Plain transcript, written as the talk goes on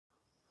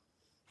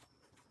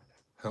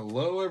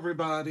Hello,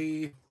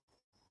 everybody.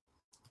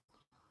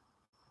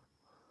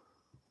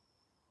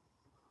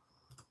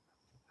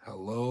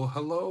 Hello,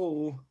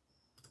 hello.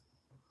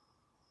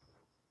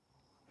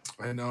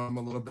 I know I'm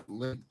a little bit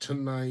late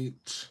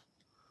tonight.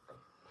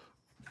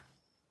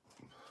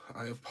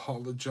 I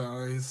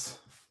apologize.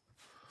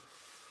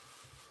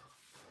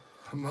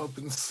 I'm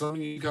hoping some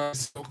of you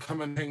guys will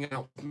come and hang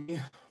out with me.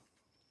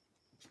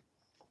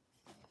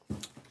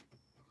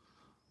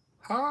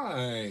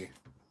 Hi.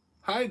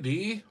 Hi,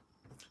 Dee.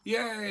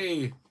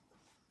 Yay.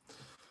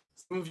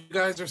 Some of you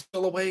guys are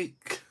still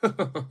awake. Let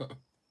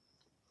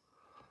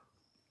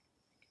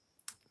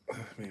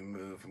me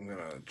move. I'm going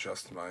to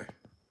adjust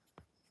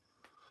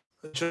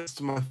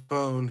my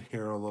phone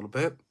here a little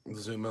bit.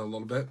 Zoom in a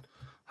little bit.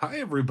 Hi,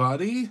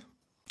 everybody.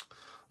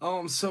 Oh,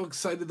 I'm so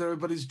excited that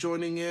everybody's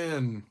joining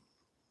in.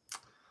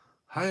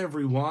 Hi,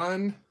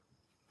 everyone.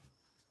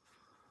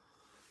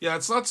 Yeah,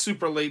 it's not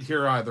super late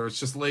here either. It's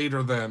just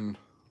later than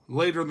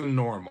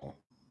normal.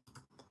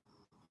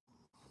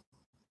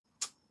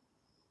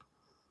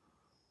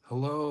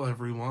 Hello,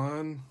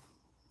 everyone.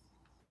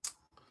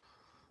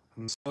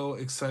 I'm so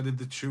excited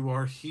that you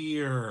are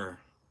here.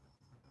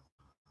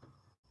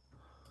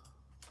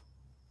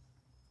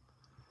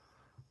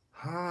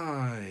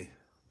 Hi.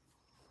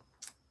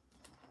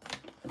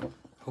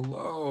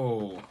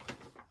 Hello.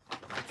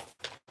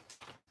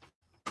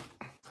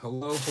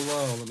 Hello,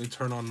 hello. Let me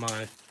turn on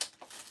my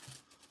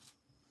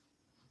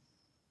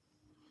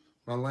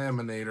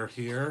laminator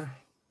here.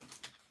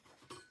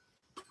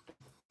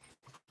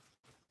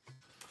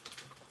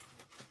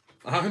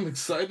 I'm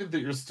excited that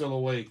you're still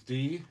awake,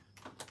 Dee.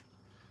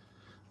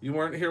 You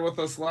weren't here with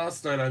us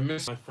last night. I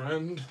missed my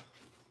friend.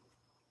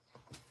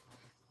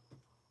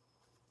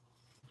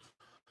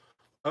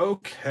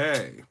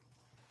 Okay.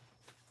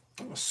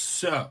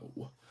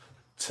 So,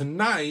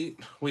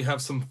 tonight we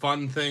have some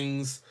fun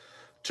things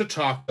to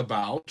talk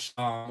about.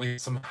 We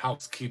have some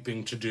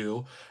housekeeping to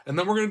do, and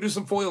then we're going to do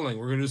some foiling.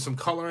 We're going to do some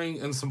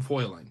coloring and some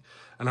foiling,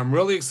 and I'm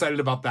really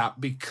excited about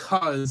that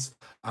because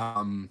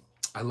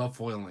I love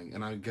foiling,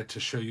 and I get to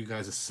show you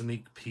guys a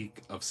sneak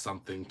peek of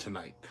something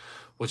tonight,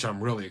 which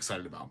I'm really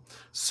excited about.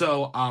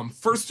 So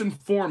first and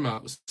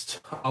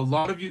foremost, a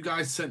lot of you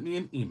guys sent me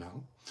an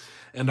email,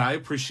 and I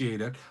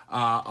appreciate it.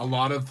 A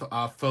lot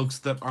of folks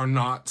that are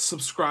not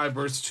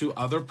subscribers to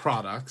other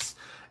products,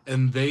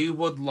 and they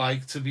would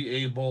like to be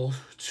able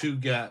to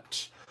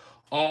get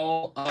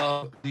all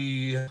of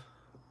the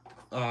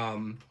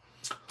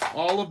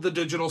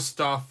digital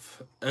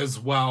stuff as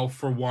well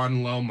for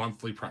one low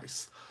monthly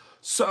price.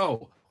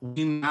 So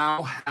we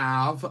now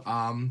have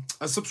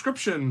a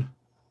subscription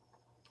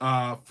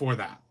for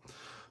that.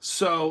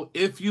 So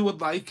if you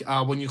would like,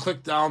 when you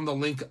click down the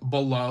link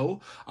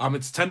below,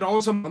 it's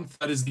 $10 a month.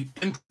 That is the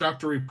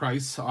introductory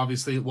price.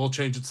 Obviously, it will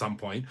change at some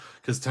point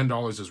because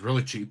 $10 is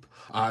really cheap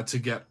to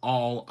get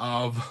all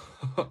of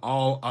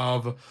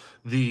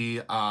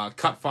the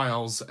cut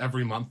files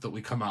every month that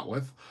we come out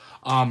with.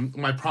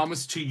 My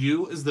promise to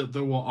you is that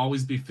there will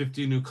always be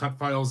 50 new cut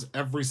files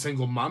every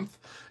single month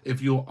if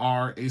you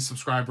are a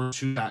subscriber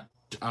to that.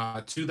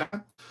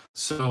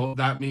 So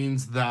that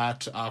means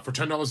that for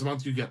 $10 a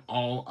month, you get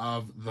all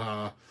of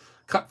the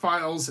cut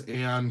files,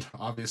 and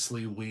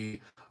obviously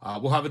we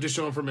will have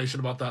additional information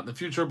about that in the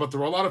future. But there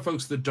are a lot of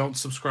folks that don't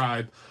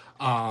subscribe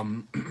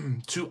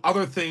to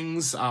other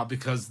things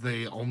because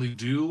they only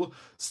do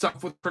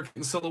stuff with Cricut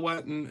and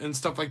Silhouette and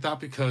stuff like that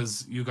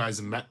because you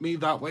guys met me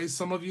that way,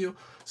 some of you.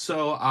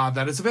 So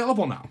that is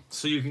available now.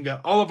 So you can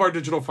get all of our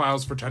digital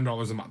files for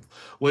 $10 a month,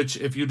 which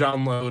if you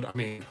download,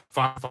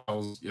 5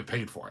 files, you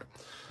paid for it.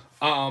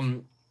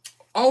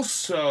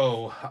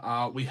 Also,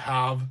 we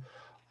have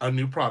a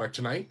new product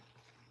tonight.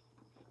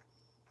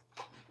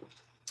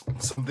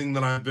 Something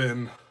that I've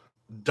been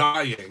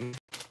dying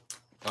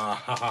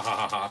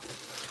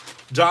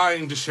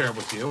to share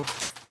with you.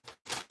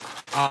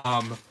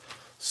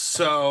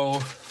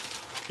 So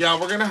yeah,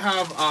 we're gonna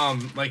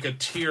have like a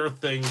tier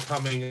thing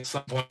coming at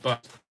some point,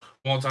 but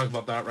I won't talk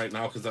about that right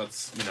now because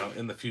that's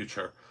in the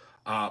future.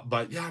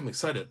 But yeah, I'm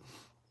excited.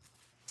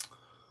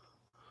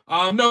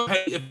 No,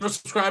 hey, if you're a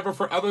subscriber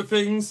for other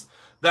things,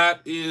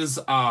 that is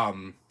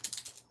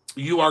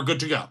you are good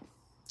to go.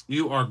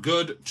 You are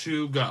good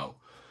to go.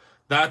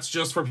 That's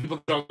just for people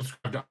that don't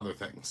subscribe to other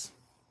things.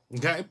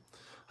 Okay?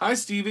 Hi,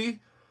 Stevie.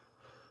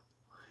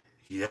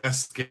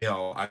 Yes,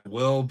 Gail. I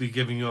will be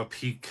giving you a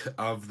peek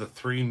of the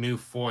 3 new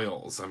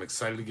foils. I'm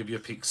excited to give you a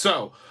peek.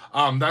 So,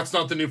 that's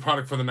not the new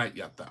product for the night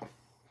yet, though.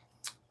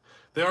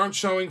 They aren't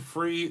showing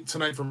free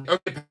tonight for me.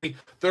 Okay, Penny.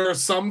 There are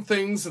some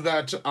things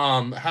that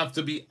have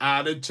to be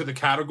added to the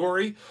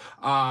category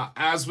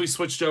as we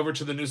switched over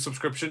to the new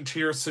subscription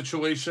tier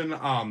situation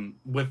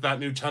with that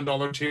new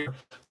 $10 tier.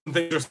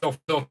 Things are still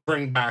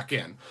filtering back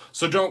in.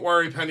 So don't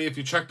worry, Penny. If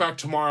you check back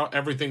tomorrow,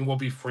 everything will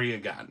be free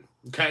again.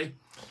 Okay?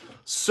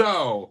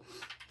 So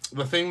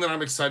the thing that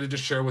I'm excited to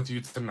share with you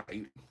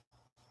tonight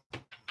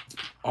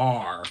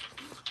are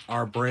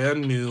our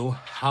brand new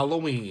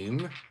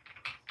Halloween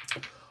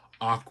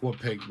aqua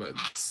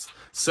pigments.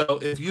 So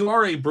if you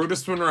are a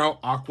Brutus Monroe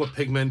Aqua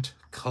Pigment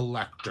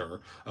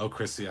collector, oh,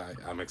 Chrissy,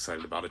 I'm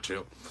excited about it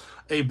too.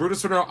 A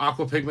Brutus Monroe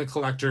Aqua Pigment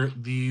collector,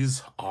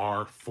 these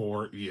are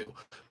for you.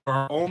 There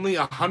are only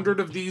 100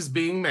 of these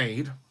being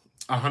made,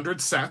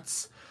 100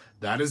 sets.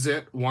 That is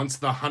it. Once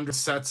the 100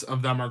 sets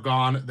of them are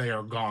gone, they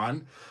are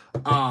gone.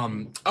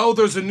 Oh,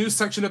 there's a new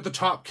section at the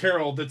top,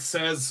 Carol, that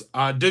says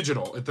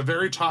digital at the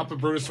very top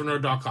of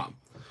BrutusMonroe.com.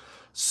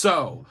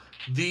 So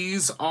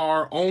these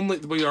are only,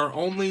 we are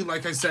only,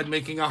 like I said,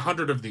 making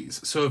 100 of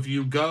these. So if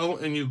you go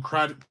and you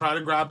try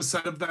to grab a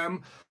set of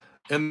them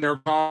and they're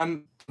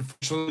gone,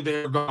 unfortunately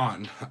they're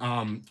gone.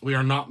 We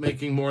are not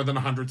making more than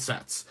 100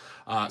 sets.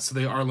 So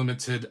they are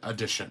limited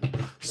edition.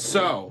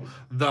 So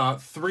the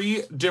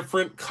 3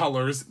 different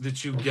colors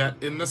that you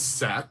get in the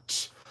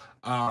set,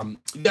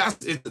 yes,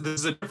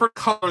 there's a different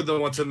color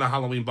than what's in the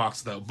Halloween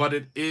box though, but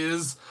it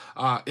is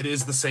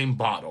the same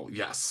bottle.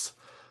 Yes.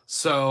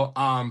 So,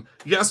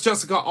 yes,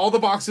 Jessica, all the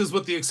boxes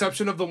with the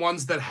exception of the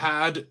ones that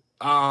had,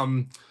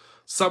 some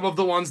of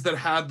the ones that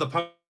had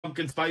the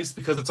pumpkin spice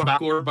because it's on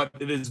back order, but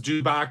it is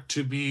due back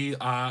to be,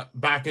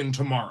 back in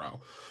tomorrow.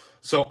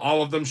 So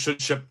all of them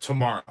should ship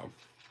tomorrow.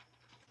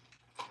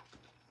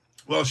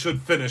 Well,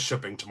 should finish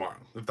shipping tomorrow,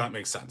 if that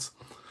makes sense.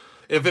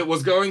 If it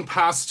was going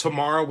past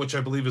tomorrow, which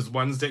I believe is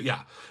Wednesday,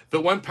 yeah. If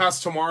it went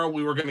past tomorrow,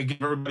 we were going to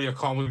give everybody a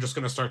call and we were just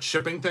going to start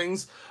shipping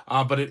things,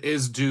 but it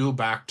is due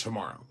back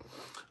tomorrow.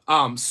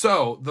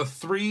 So the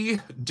 3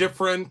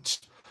 different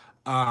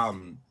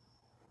aqua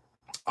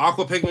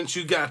pigments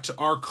you get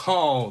are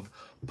called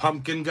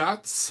Pumpkin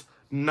Guts,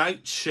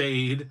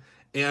 Nightshade,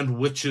 and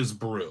Witch's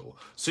Brew.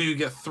 So you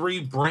get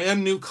 3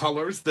 brand new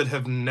colors that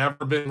have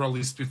never been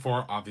released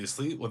before,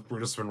 obviously, with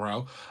Brutus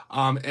Monroe.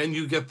 And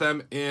you get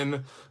them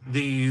in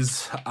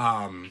these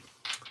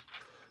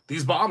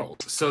bottles.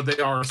 So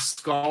they are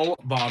skull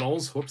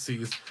bottles,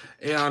 whoopsies,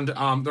 and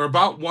they're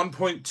about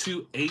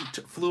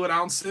 1.28 fluid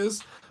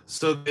ounces.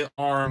 So they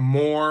are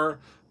more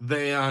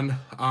than,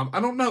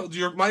 I don't know,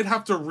 you might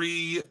have to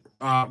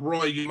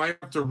Roy, you might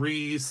have to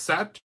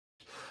reset,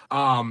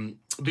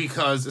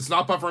 because it's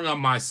not buffering on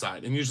my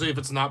side. And usually if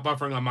it's not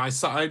buffering on my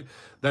side,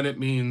 then it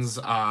means,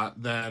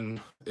 then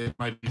it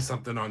might be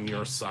something on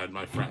your side,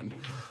 my friend.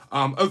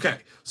 Okay,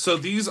 so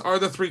these are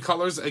the 3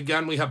 colors.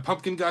 Again, we have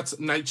Pumpkin Guts,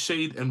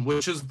 Nightshade, and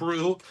Witch's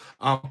Brew.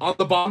 On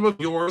the bottom of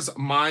yours,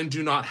 mine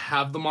do not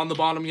have them on the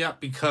bottom yet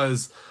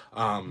because,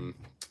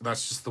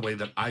 that's just the way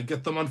that I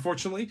get them,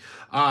 unfortunately.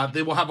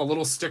 They will have a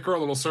little sticker, a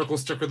little circle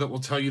sticker that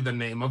will tell you the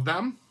name of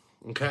them.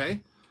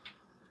 Okay.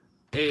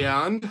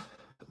 And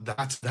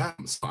that's them.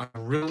 So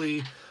I'm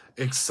really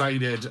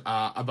excited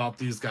about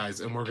these guys,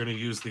 and we're going to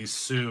use these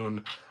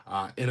soon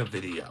in a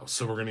video.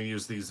 So we're going to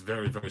use these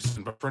very, very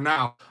soon. But for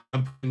now,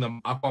 I'm putting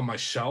them up on my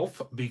shelf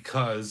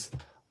because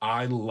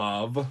I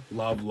love,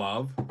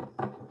 and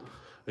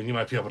you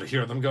might be able to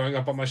hear them going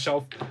up on my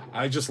shelf.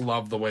 I just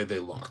love the way they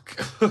look.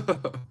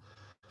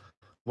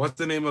 What's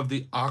the name of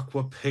the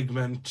aqua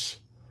pigment?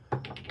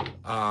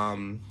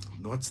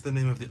 What's the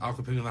name of the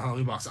aqua pigment in the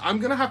Halloween box? I'm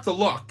gonna have to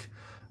look.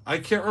 I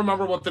can't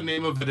remember what the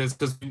name of it is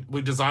because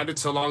we designed it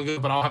so long ago,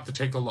 but I'll have to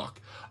take a look.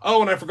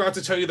 Oh, and I forgot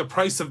to tell you the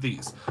price of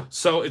these.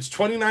 So it's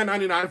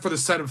 $29.99 for the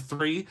set of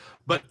 3.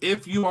 But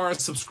if you are a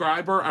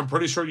subscriber, I'm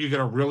pretty sure you get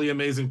a really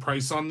amazing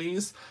price on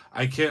these.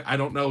 I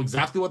don't know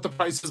exactly what the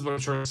price is, but I'm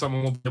sure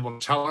someone will be able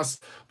to tell us.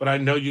 But I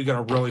know you get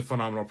a really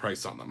phenomenal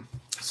price on them.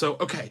 So,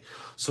 okay.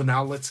 So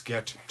now let's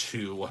get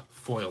to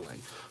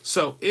foiling.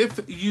 So if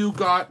you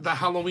got the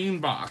Halloween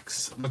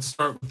box, let's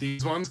start with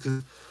these ones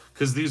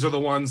because these are the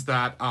ones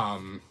that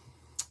I'm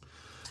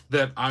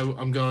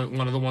going,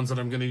 one of the ones that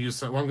I'm going to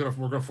use. Well, we're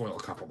going to foil a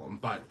couple of them,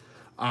 but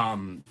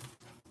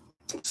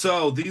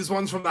so these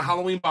ones from the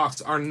Halloween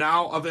box are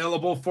now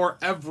available for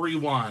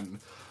everyone.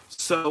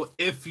 So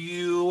if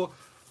you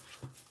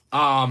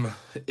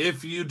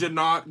did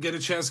not get a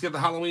chance to get the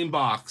Halloween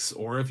box,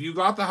 or if you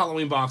got the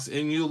Halloween box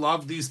and you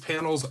love these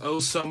panels oh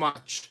so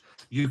much,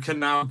 you can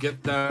now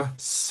get them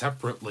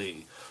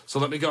separately. So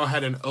let me go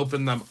ahead and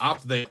open them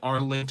up. They are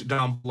linked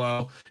down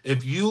below.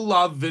 If you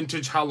love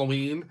vintage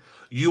Halloween,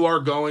 you are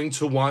going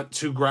to want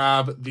to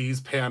grab these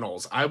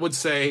panels. I would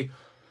say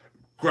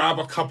grab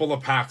a couple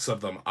of packs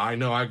of them. I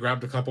know I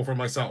grabbed a couple for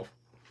myself.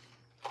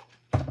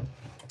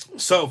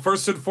 So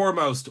first and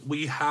foremost,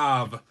 we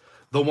have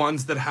the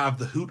ones that have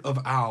the hoot of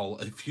owl,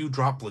 a few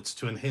droplets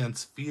to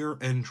enhance fear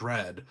and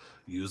dread.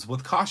 Use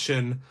with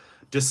caution.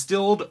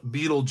 Distilled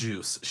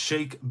Beetlejuice,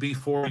 shake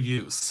before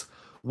use.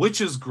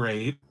 Witch's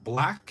Grade,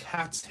 Black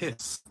Cat's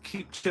Hiss,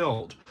 keep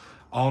chilled.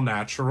 All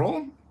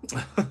natural.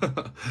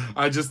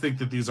 I just think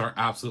that these are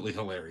absolutely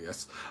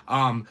hilarious.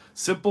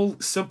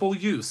 Simple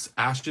use,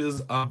 Ashes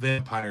of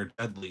Vampire,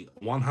 deadly,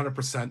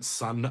 100%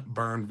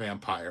 sunburn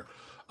vampire.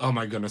 Oh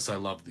my goodness, I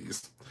love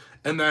these.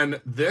 And then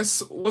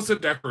this was a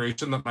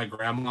decoration that my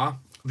grandma,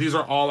 these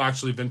are all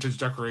actually vintage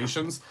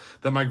decorations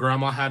that my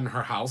grandma had in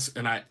her house,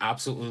 and I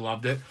absolutely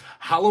loved it.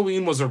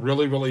 Halloween was a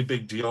really, really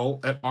big deal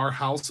at our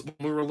house when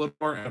we were little,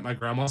 and at my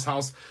grandma's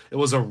house. It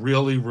was a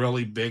really,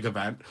 really big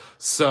event.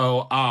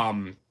 So,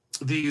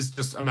 these,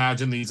 just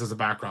imagine these as a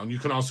background. You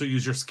can also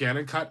use your scan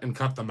and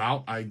cut them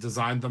out. I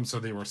designed them so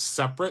they were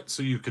separate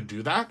so you could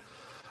do that.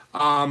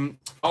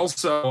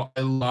 Also,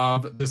 I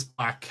love this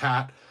black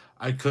cat.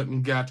 I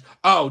couldn't get,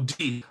 oh,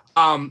 D,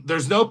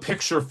 there's no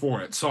picture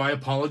for it, so I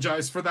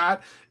apologize for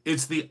that.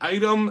 It's the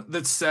item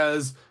that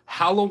says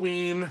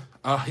Halloween.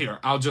 Here,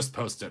 I'll just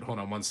post it. Hold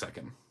on one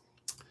second.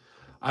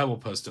 I will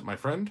post it, my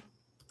friend.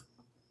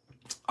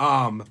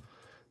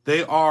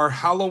 They are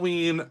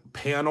Halloween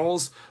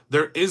panels.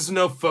 There is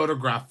no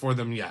photograph for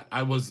them yet.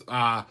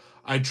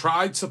 I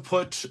tried to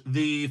put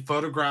the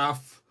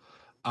photograph,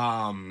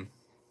 I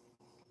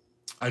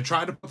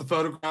tried to put the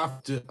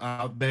photograph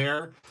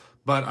there,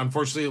 but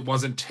unfortunately it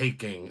wasn't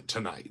taking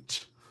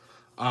tonight.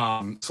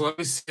 So let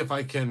me see if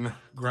I can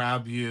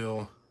grab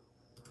you.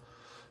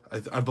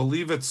 I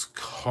believe it's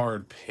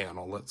card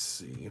panel. Let's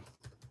see.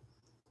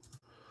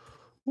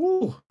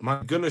 Ooh,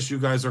 my goodness, you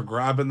guys are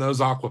grabbing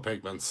those aqua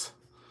pigments.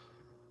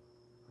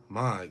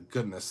 My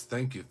goodness,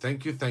 thank you,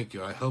 thank you, thank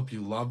you. I hope you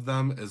love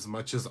them as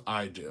much as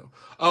I do.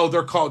 Oh,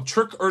 they're called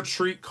Trick or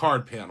Treat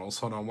card panels.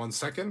 Hold on one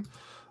second.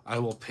 I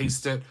will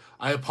paste it.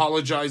 I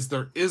apologize,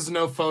 there is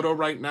no photo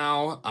right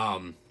now.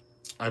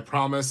 I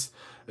promise,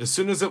 as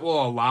soon as it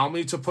will allow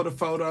me to put a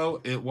photo,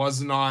 it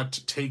was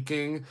not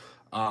taking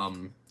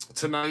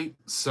tonight,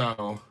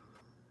 so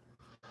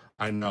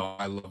I know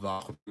I love the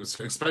aqua,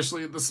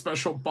 especially the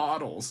special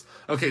bottles.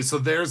 Okay, so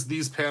there's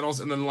these panels,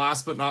 and then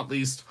last but not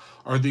least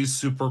are these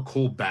super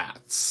cool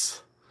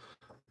bats.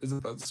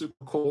 Isn't that super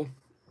cool?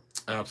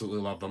 I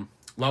absolutely love them.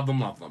 Love them,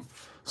 love them.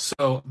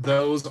 So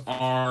those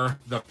are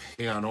the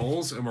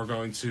panels, and we're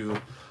going to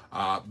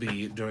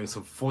be doing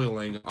some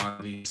foiling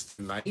on these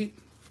tonight.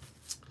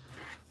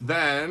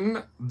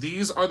 Then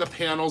these are the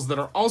panels that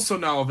are also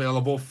now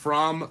available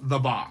from the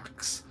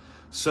box.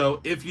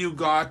 So if you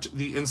got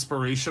the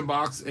inspiration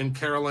box, and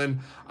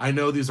Carolyn, I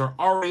know these are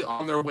already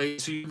on their way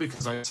to you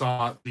because I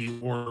saw the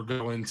order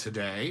go in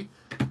today,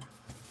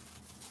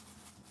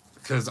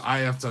 because I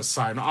have to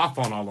sign off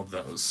on all of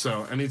those.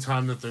 So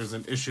anytime that there's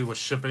an issue with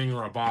shipping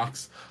or a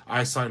box,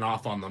 I sign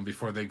off on them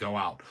before they go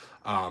out.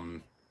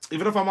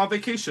 Even if I'm on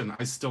vacation,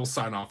 I still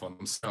sign off on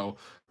them. So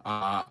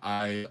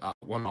I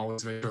want to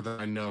always make sure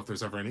that I know if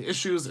there's ever any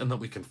issues and that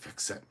we can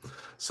fix it.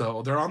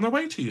 So they're on their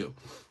way to you.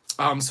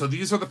 So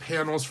these are the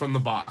panels from the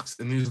box,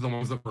 and these are the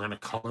ones that we're going to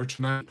color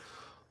tonight.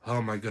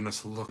 Oh my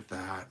goodness, look at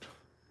that.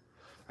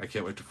 I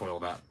can't wait to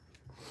foil that.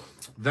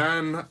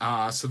 Then,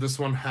 so this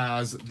one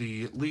has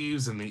the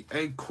leaves and the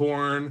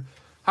acorn.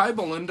 Hi,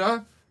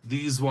 Belinda.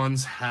 These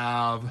ones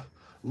have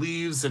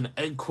leaves and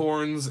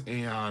acorns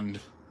and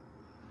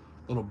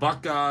little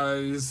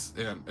buckeyes,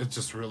 and it's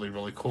just really,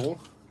 really cool.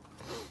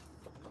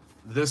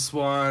 This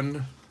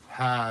one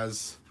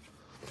has...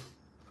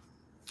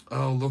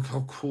 Oh, look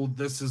how cool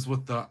this is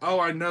with the... Oh,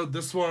 I know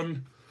this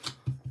one.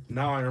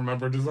 Now I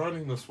remember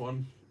designing this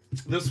one.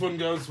 This one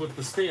goes with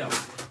the stamp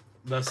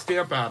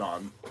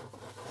add-on.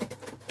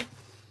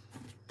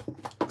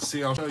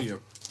 See, I'll show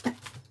you.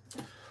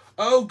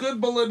 Oh, good,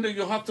 Belinda.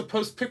 You'll have to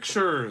post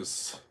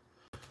pictures.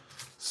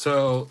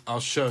 So I'll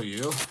show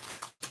you.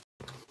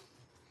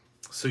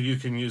 So you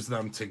can use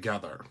them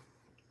together.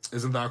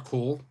 Isn't that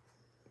cool?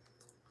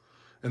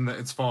 And that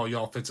it's fall,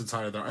 y'all fits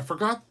inside of there. I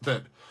forgot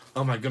that...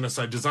 Oh my goodness,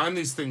 I designed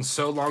these things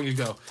so long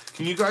ago.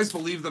 Can you guys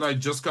believe that I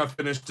just got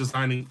finished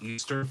designing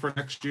Easter for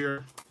next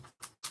year?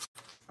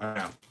 I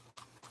know.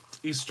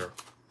 Easter.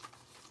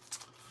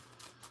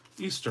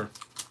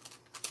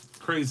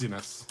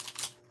 Craziness.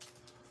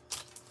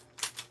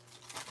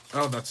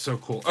 Oh, that's so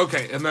cool.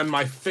 Okay, and then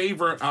my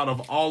favorite out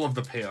of all of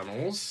the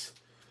panels...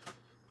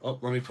 Oh,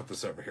 let me put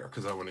this over here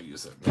because I want to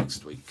use it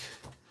next week.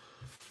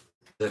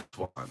 This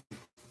one.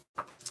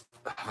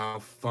 How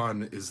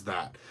fun is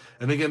that?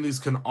 And again, these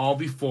can all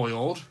be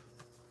foiled.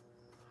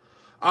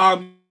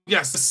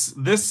 Yes,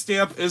 this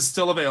stamp is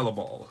still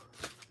available.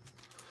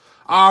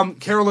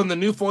 Carolyn, the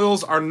new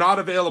foils are not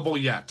available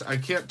yet. I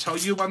can't tell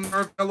you when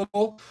they're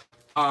available.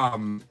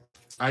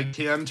 I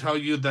can tell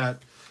you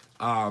that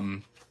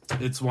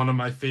it's one of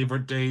my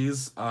favorite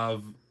days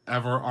of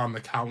ever on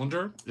the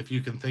calendar. If you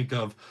can think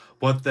of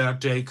what that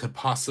day could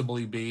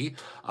possibly be,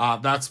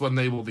 that's when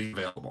they will be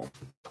available.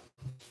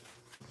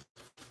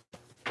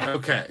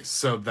 Okay,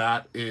 so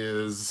that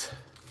is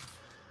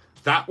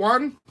that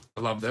one.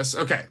 I love this.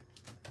 Okay.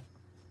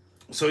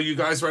 So you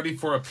guys ready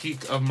for a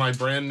peek of my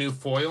brand new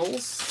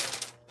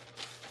foils?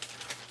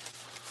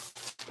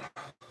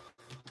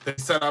 They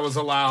said I was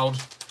allowed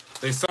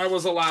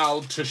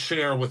to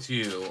share with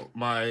you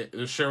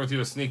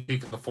a sneak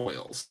peek of the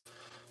foils.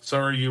 So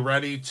are you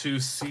ready to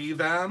see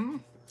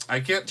them?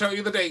 I can't tell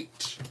you the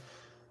date.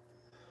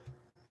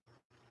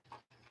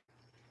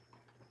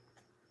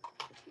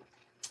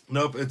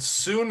 Nope, it's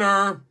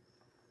sooner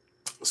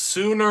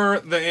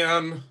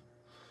than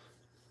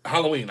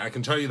Halloween, I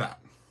can tell you that.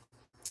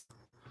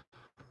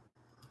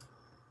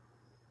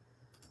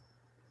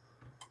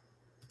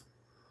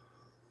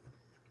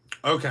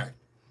 Okay.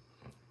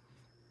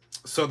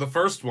 So the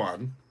first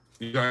one,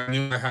 you guys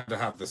knew I had to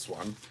have this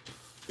one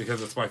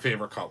because it's my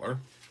favorite color.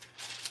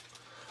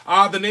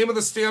 The name of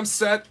the stamp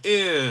set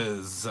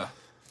is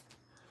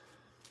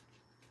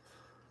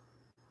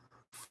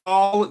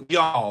Fall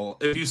Y'all.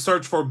 If you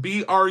search for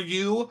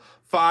BRU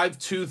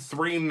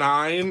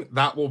 5239,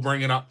 that will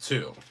bring it up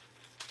too.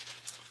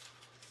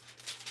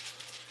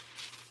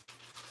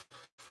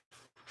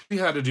 We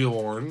had to do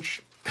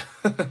orange.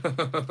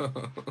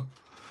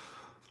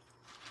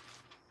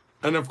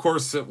 And of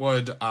course it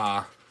would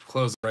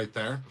close right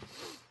there.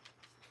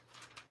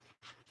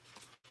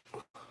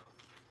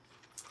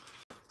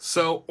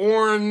 So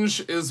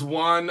orange is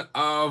one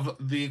of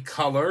the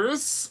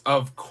colors,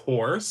 of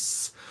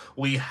course.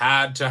 We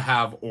had to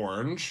have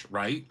orange,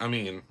 right? I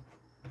mean,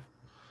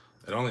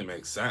 it only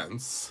makes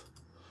sense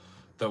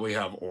that we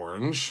have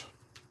orange.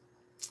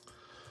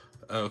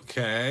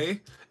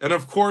 Okay. And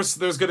of course,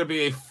 there's going to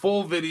be a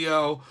full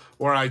video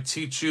where I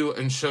teach you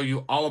and show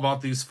you all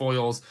about these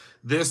foils.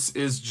 This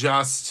is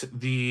just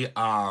the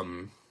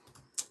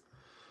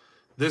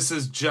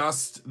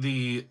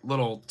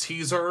little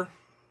teaser.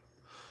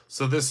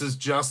 So this is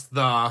just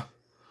the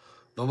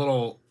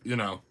little, you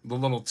know, the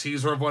little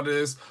teaser of what it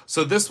is.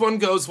 So this one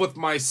goes with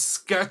my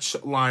sketch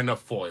line of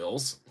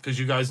foils, because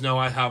you guys know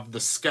I have the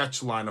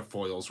sketch line of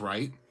foils,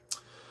 right?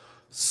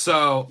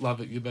 So,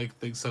 love it. You make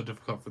things so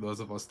difficult for those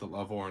of us that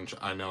love orange.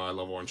 I know, I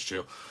love orange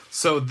too.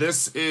 So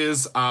this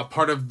is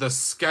part of the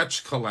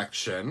sketch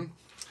collection.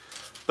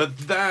 But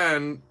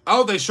then,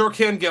 oh, they sure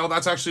can, Gail.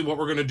 That's actually what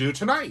we're going to do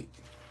tonight.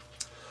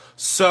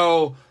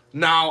 So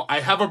now I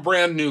have a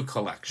brand new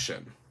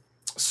collection.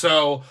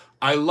 So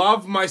I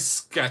love my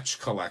sketch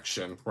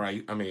collection,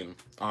 right? I mean,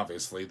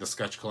 obviously, the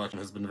sketch collection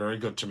has been very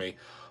good to me.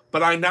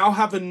 But I now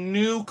have a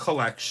new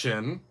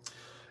collection.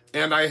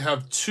 And I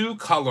have 2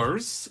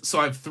 colors, so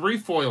I have 3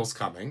 foils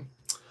coming.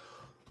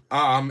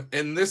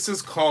 And this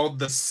is called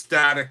the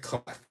Static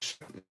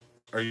Collection.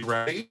 Are you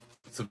ready?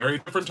 It's a very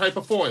different type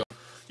of foil.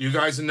 You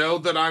guys know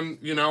that I'm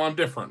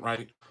different,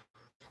 right?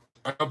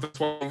 I hope that's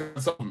what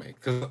gets up me,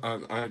 because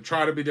I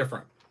try to be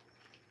different.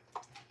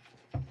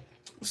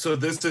 So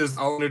this is,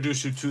 I'll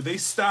introduce you to the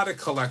Static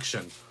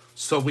Collection.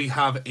 So we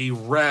have a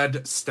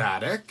red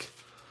static.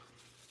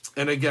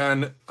 And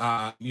again,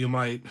 you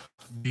might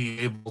be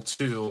able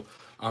to...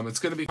 it's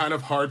going to be kind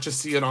of hard to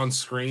see it on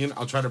screen.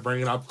 I'll try to bring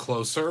it up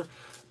closer.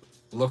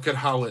 Look at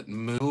how it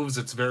moves.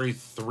 It's very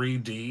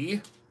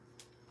 3D.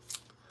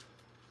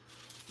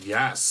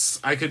 Yes.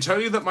 I can tell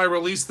you that my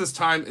release this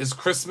time is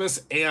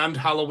Christmas and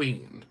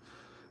Halloween.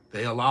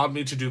 They allowed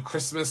me to do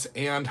Christmas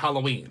and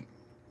Halloween.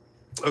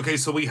 Okay,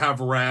 so we have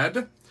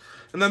red.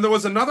 And then there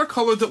was another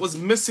color that was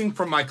missing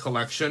from my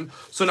collection.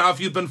 So now if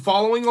you've been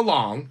following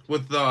along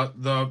with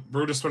the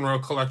Brutus Monroe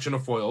collection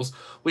of foils,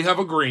 we have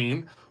a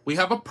green, we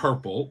have a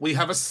purple, we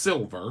have a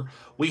silver,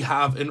 we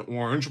have an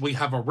orange, we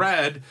have a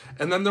red,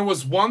 and then there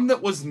was one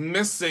that was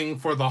missing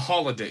for the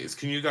holidays.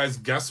 Can you guys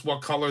guess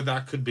what color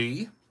that could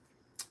be?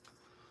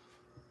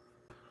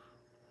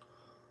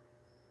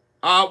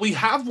 We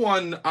have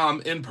one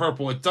in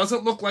purple. It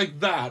doesn't look like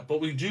that,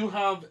 but we do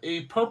have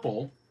a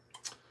purple.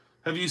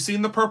 Have you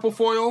seen the purple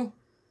foil,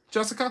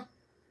 Jessica?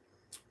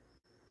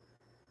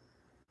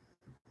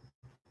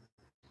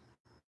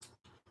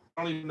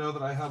 I don't even know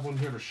that I have one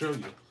here to show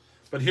you.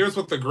 But here's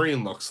what the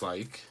green looks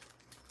like.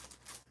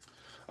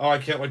 Oh, I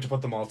can't wait to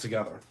put them all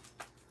together.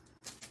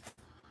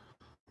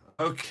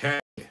 Okay.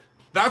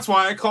 That's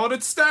why I called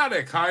it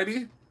static,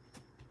 Heidi.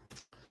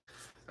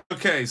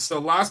 Okay, so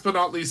last but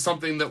not least,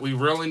 something that we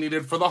really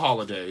needed for the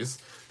holidays,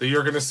 that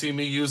you're going to see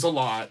me use a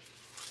lot,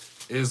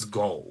 is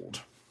gold.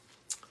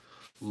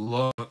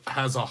 Look,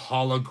 has a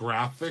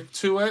holographic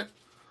to it.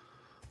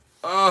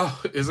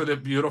 Oh, isn't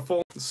it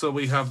beautiful? So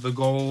we have the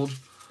gold,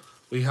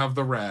 we have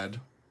the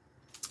red,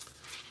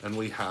 and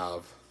we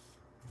have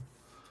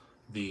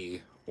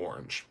the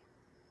orange.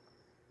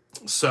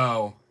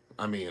 So,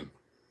 I mean,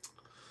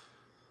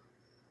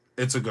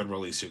 it's a good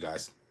release, you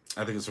guys.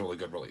 I think it's a really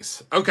good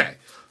release. Okay,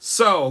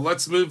 so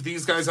let's move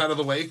these guys out of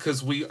the way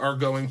because we are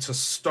going to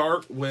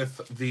start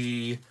with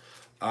the...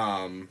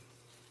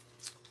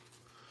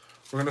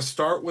 we're going to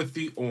start with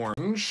the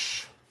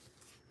orange.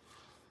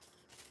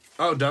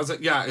 Oh, does it?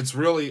 Yeah, it's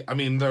really... I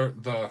mean,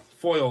 the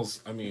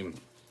foils, I mean,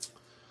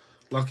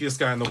 luckiest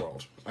guy in the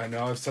world. I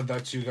know I've said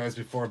that to you guys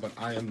before, but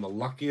I am the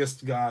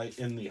luckiest guy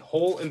in the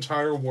whole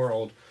entire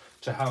world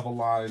to have a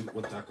line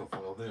with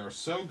Decofoil. They are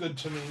so good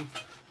to me.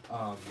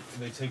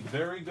 They take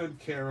very good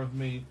care of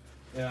me,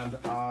 and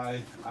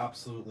I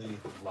absolutely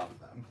love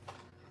them.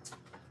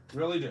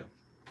 Really do.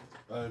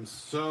 I'm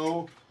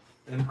so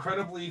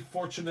incredibly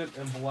fortunate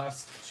and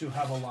blessed to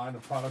have a line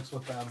of products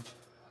with them.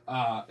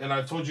 And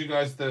I've told you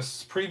guys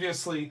this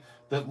previously,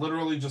 that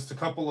literally just a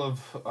couple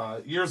of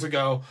years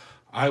ago,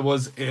 I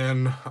was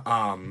at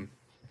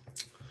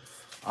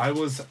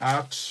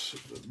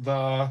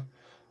the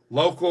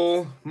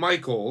local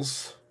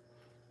Michael's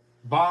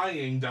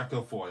buying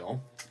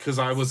Decofoil because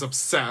I was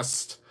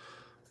obsessed,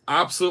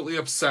 absolutely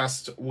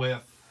obsessed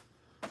with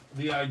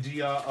the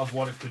idea of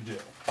what it could do.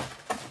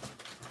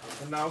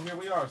 And now here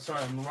we are.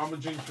 Sorry, I'm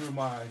rummaging through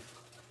my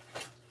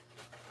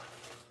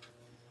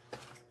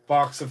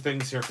box of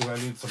things here because I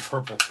need some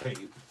purple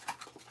tape.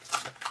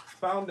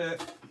 found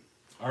it.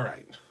 All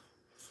right.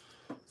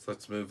 So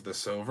let's move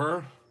this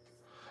over.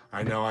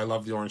 I know I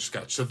love the orange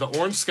sketch. So the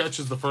orange sketch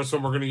is the first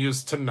one we're going to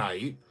use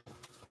tonight.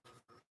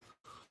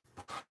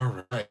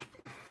 All right.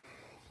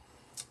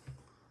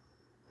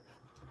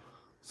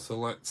 So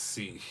let's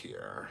see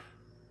here.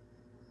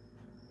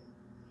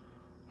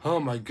 Oh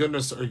my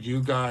goodness, are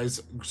you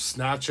guys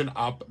snatching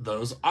up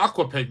those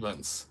aqua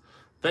pigments?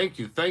 Thank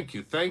you, thank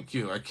you, thank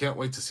you. I can't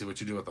wait to see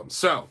what you do with them.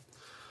 So,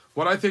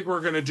 what I think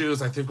we're going to do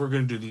is I think we're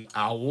going to do the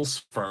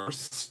owls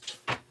first.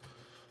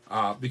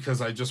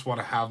 Because I just want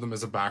to have them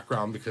as a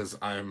background because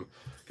I'm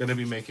going to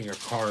be making a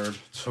card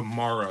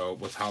tomorrow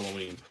with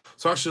Halloween.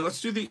 So actually,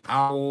 let's do the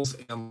owls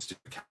and let's do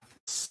the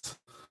cats.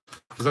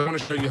 Because I want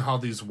to show you how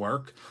these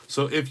work.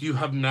 So if you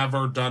have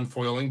never done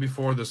foiling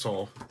before, this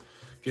will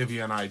give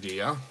you an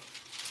idea.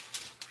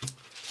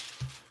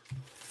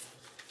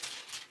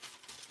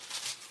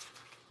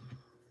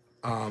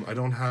 I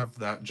don't have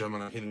that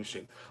Gemini heating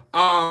machine.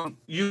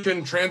 You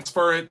can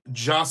transfer it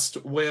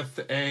just with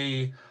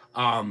a,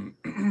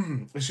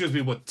 excuse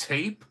me, with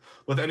tape,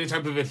 with any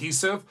type of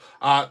adhesive.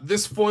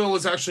 This foil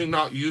is actually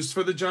not used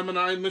for the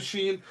Gemini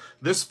machine.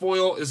 This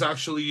foil is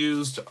actually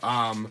used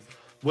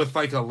with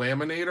like a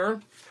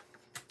laminator.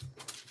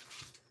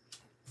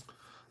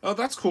 Oh,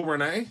 that's cool,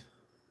 Renee.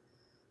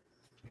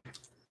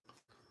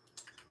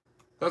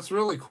 That's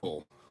really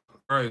cool.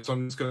 All right, so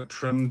I'm just going to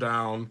trim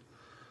down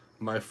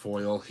my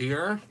foil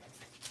here.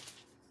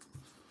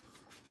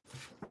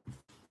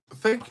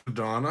 Thank you,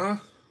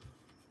 Donna.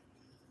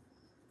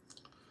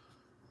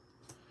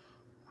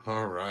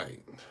 All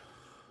right.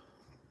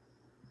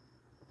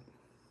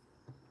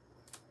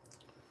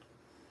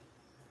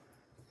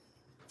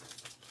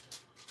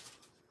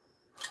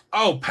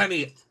 Oh,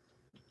 Penny.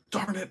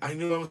 Darn it, I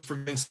knew I was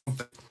forgetting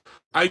something.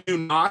 I do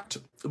not,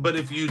 but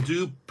if you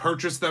do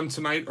purchase them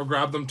tonight or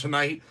grab them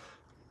tonight,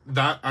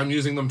 that I'm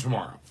using them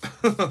tomorrow.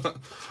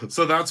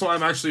 So that's why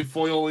I'm actually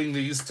foiling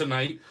these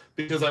tonight,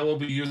 because I will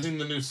be using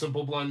the new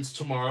Simple Blends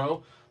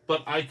tomorrow,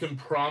 but I can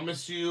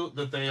promise you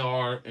that they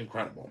are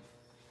incredible.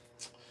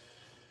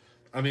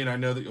 I mean, I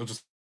know that you'll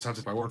just have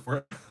to take my word for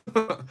it,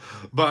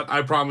 but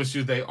I promise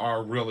you they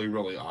are really,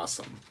 really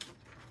awesome.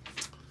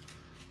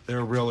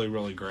 They're really,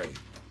 really great.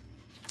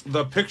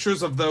 The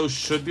pictures of those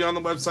should be on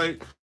the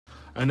website.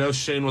 I know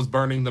Shane was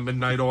burning the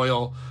midnight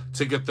oil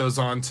to get those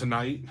on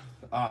tonight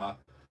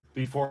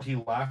before he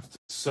left,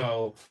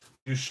 so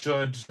you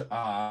should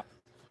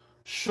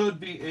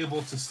be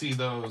able to see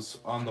those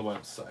on the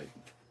website.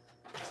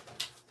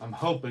 I'm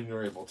hoping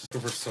you're able to.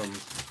 Over some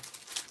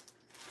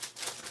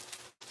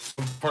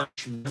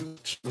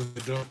parchment. I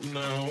don't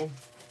know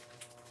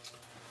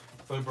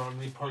if I brought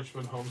any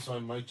parchment home, so I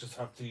might just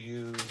have to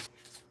use.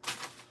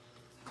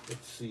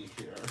 Let's see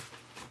here.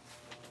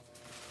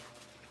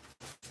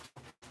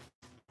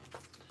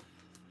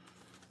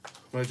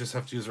 Might just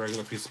have to use a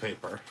regular piece of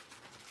paper.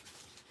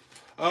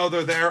 Oh,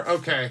 they're there?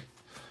 Okay.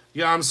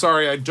 Yeah, I'm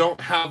sorry. I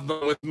don't have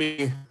them with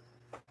me.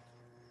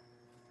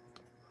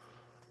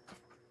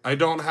 I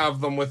don't have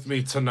them with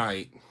me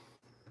tonight.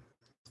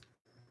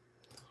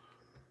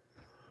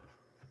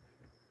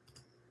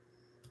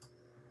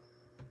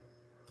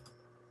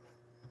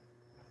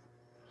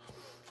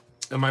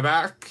 Am I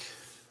back?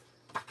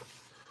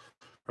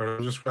 All right,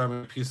 I'm just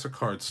grabbing a piece of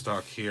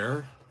cardstock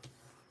here.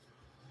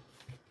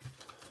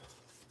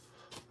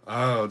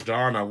 Oh,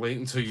 Donna, wait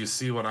until you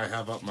see what I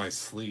have up my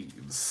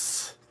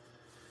sleeves.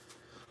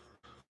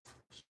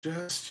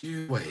 Just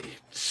you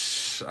wait.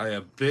 I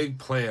have big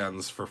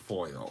plans for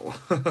foil.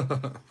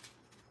 All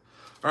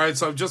right,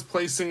 so I'm just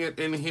placing it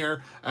in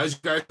here. As you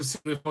guys have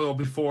seen me foil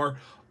before,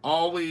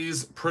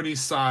 always pretty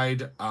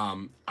side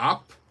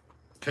up,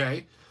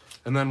 okay?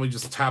 And then we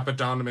just tap it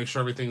down to make sure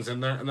everything's in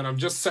there. And then I'm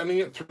just sending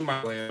it through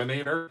my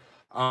laminator.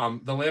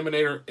 The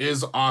laminator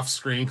is off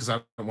screen because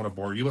I don't want to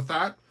bore you with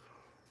that.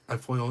 I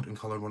foiled and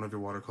colored one of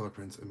your watercolor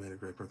prints and made a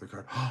great birthday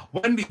card.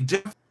 Wendy,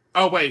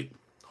 oh, wait.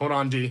 Hold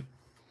on, D.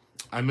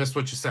 I missed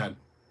what you said.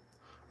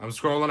 I'm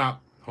scrolling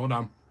up. Hold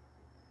on.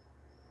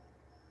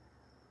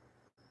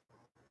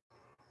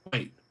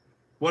 Wait.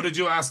 What did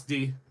you ask,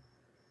 D?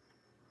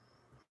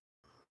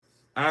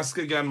 Ask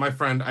again, my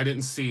friend. I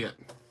didn't see it.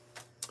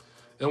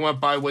 It went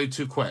by way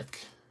too quick.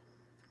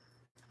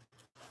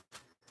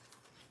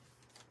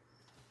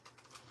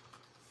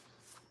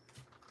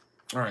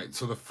 All right,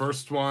 so the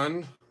first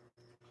one.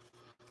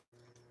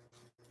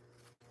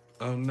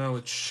 Oh no,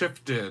 it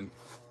shifted.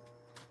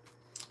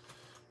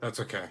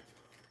 That's okay.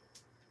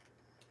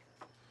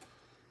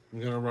 I'm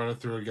gonna run it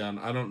through again.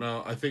 I don't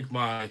know. I don't think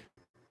my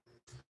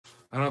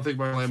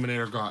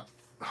laminator got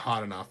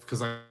hot enough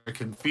because I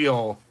can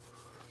feel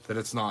that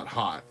it's not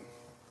hot.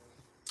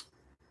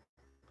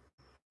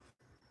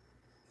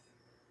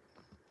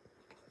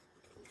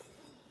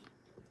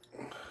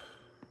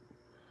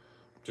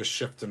 Just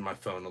shifting my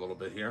phone a little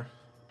bit here.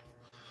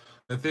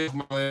 I think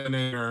my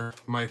laminator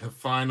might have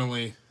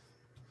finally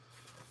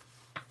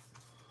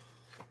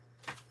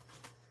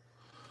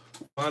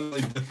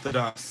bit the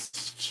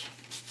dust.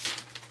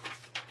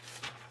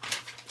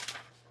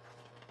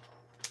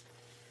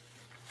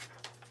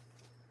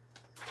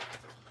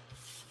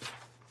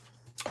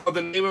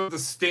 the name of the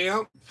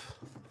stamp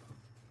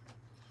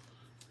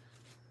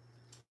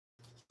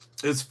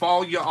is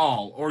Fall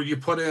Y'all, or you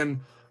put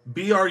in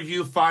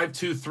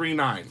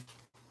BRU5239.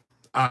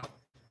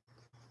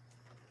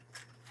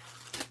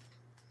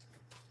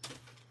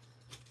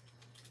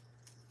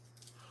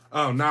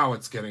 Oh, now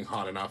it's getting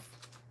hot enough.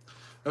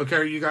 Okay,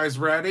 are you guys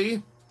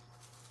ready?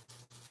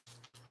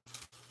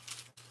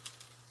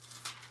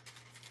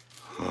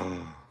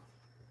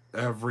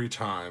 Every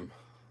time.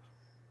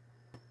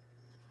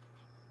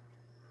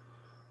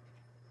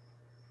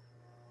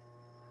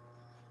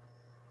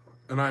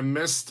 And I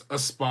missed a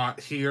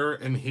spot here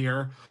and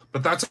here,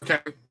 but that's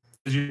okay.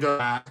 You go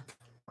back.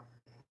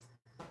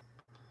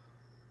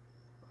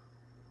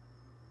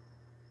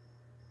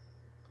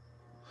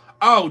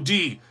 Oh,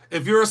 D,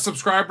 if you're a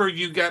subscriber,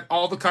 you get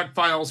all the cut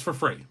files for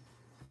free.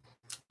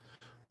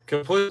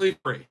 Completely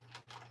free.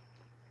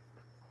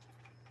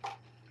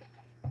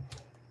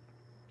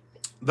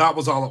 That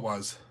was all it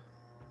was.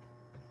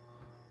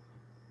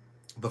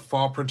 The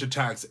fall printed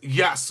tags.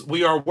 Yes,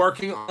 we are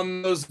working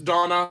on those,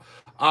 Donna.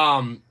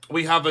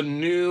 We have a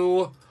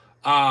new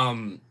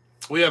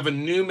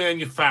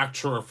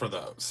manufacturer for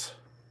those.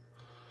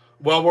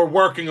 Well, we're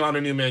working on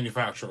a new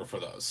manufacturer for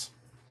those.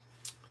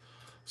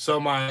 So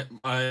my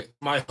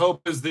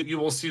hope is that you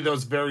will see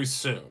those very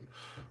soon.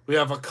 We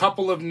have a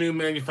couple of new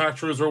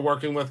manufacturers we're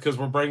working with because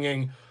we're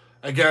bringing,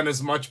 again,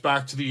 as much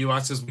back to the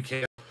U.S. as we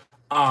can.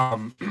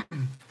 Well,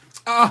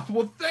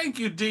 thank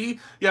you, D.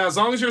 Yeah, as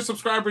long as you're a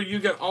subscriber, you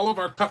get all of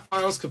our cut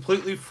files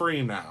completely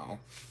free now.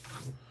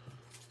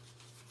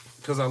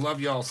 Because I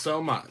love y'all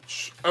so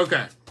much.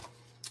 Okay.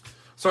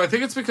 So I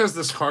think it's because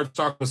this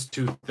cardstock was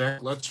too thick.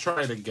 Let's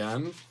try it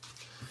again.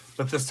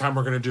 But this time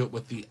we're going to do it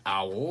with the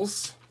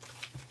owls.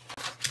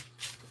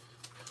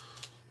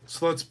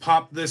 So let's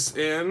pop this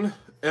in.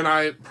 And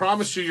I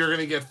promise you, you're going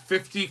to get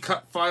 50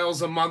 cut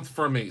files a month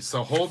from me.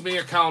 So hold me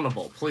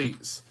accountable,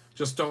 please.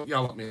 Just don't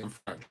yell at me in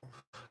front.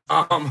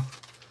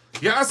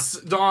 Yes,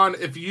 Dawn,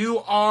 if you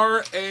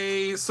are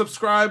a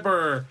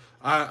subscriber,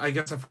 I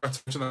guess I forgot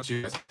to mention that to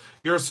you guys.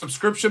 Your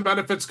subscription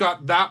benefits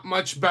got that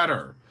much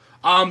better.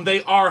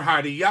 They are,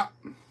 Heidi, yep.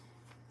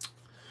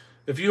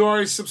 If you are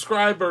a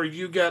subscriber,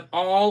 you get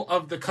all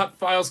of the cut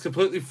files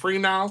completely free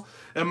now.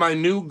 And my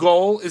new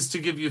goal is to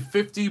give you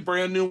 50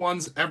 brand new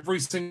ones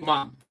every single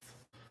month.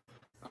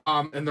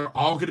 And they're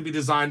all going to be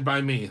designed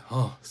by me.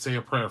 Oh, say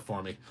a prayer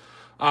for me.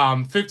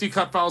 50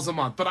 cut files a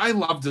month. But I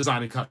love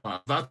designing cut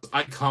files.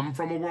 I come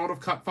from a world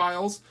of cut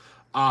files.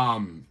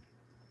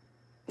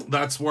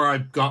 That's where I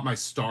got my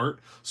start.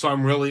 So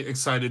I'm really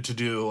excited to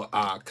do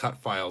cut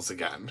files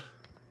again.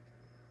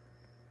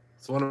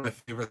 It's one of my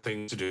favorite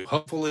things to do.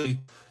 Hopefully,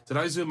 did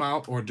I zoom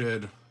out or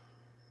did...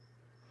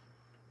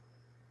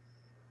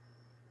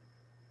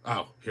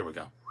 Oh, here we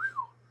go.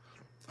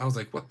 I was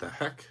like, what the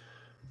heck?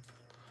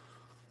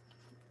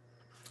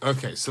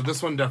 Okay, so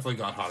this one definitely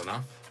got hot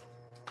enough.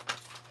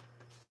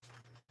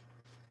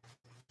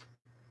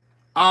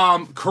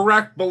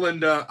 Correct,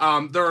 Belinda.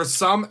 There are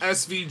some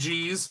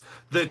SVGs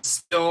that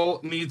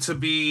still need to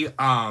be,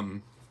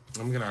 I'm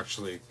going to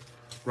actually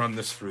run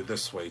this through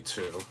this way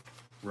too,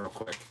 real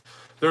quick.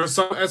 There are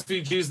some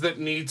SVGs that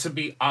need to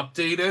be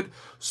updated.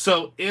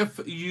 So if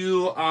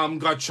you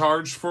got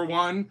charged for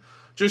one,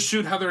 just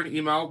shoot Heather an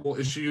email. We'll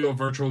issue you a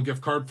virtual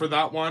gift card for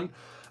that one.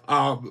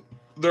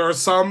 There are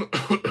some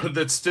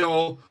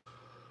that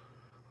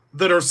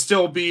are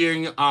still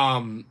being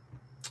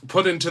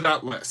put into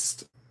that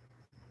list,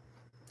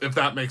 if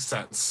that makes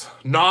sense.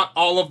 Not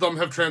all of them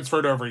have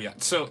transferred over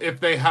yet. So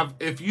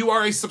if you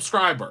are a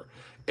subscriber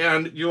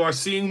and you are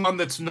seeing one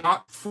that's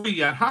not free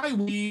yet, hi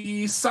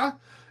Lisa.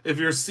 If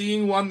you're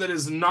seeing one that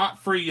is not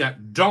free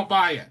yet, don't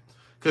buy it,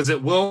 because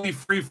it will be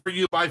free for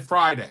you by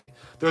Friday.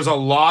 There's a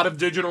lot of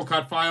digital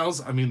cut files.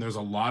 I mean, there's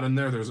a lot in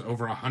there. There's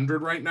over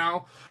 100 right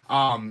now.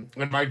 And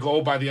my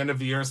goal by the end of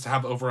the year is to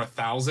have over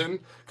 1,000,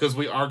 because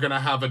we are going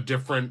to have a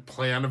different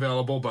plan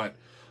available, but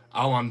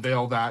I'll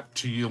unveil that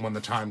to you when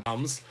the time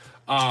comes.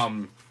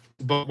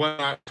 But when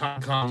that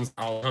time comes,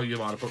 I'll tell you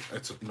about it, but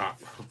it's not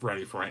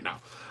ready for right now.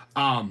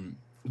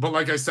 But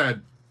like I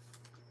said,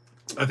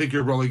 I think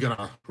you're really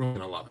gonna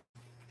love it.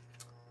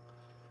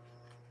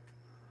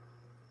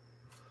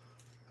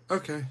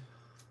 Okay.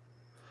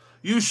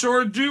 You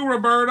sure do,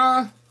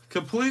 Roberta.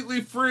 Completely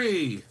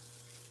free.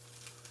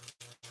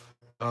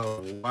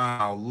 Oh,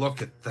 wow.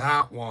 Look at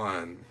that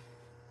one.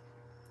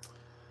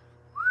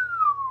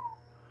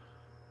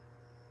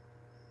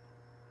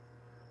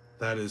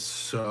 That is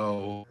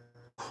so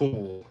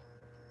cool.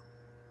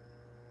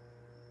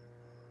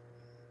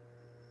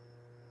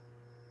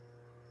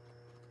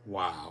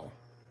 Wow.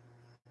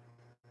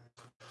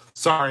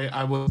 Sorry,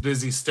 I was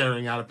busy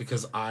staring at it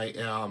because I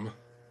am...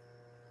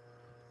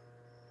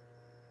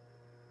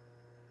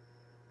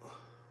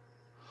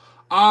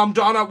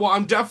 Donna, well,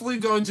 I'm definitely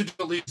going to do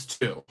at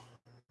least 2.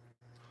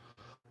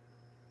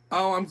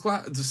 Oh, I'm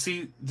glad to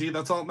see, D,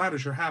 that's all that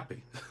matters. You're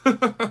happy.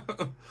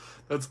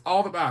 That's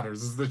all that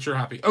matters, is that you're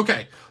happy.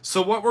 Okay,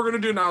 so what we're going to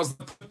do now is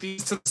put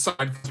these to the side,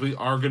 because we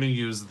are going to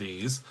use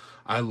these.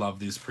 I love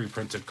these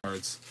pre-printed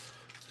cards.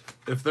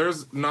 If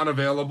there's none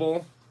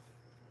available,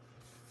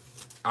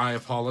 I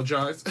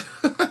apologize.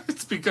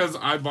 It's because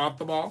I bought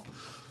them all.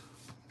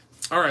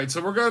 All right,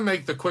 so we're going to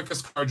make the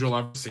quickest card you'll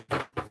ever see.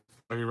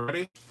 Are you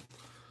ready?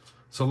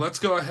 So let's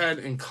go ahead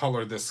and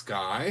color this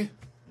guy.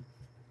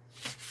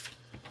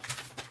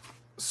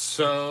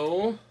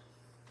 So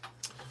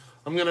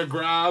I'm going to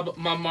grab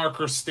my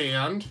marker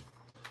stand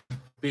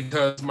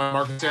because my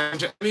marker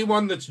stand,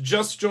 anyone that's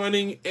just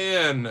joining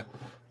in,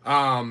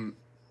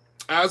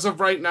 as of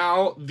right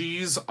now,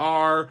 these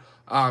are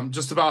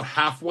just about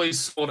halfway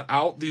sold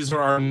out. These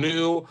are our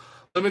new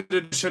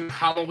limited edition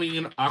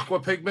Halloween aqua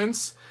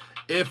pigments.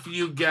 If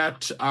you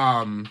get,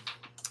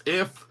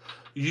 if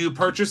you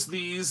purchase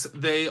these,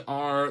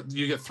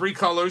 you get 3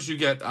 colors. You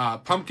get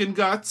Pumpkin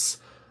Guts,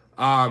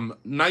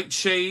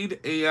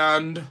 Nightshade,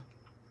 and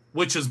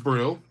Witch's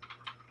Brew.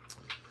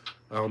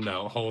 Oh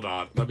no, hold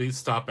on. Let me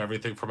stop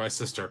everything for my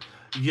sister.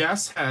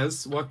 Yes,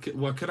 Hez, what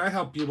can I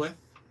help you with?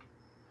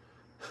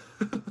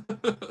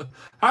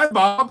 Hi,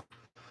 Bob.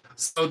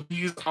 So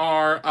these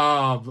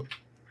are,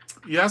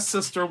 yes,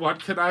 sister,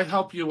 what can I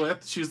help you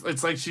with? She's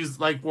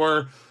like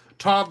we're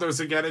toddlers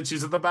again, and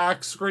she's in the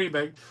back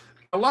screaming,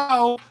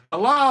 hello,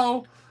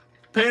 hello,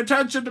 pay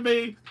attention to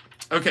me.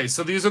 Okay,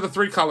 so these are the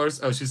 3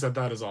 colors. Oh, she said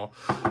that is all.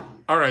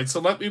 All right, so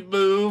let me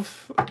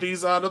move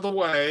these out of the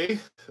way.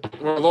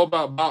 We're a little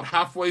about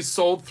halfway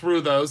sold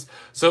through those.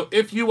 So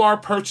if you are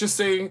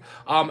purchasing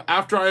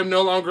after I am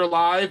no longer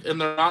live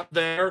and they're not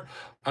there,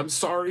 I'm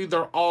sorry,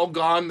 they're all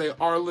gone. They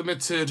are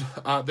limited.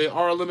 They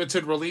are a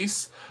limited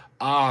release,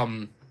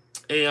 and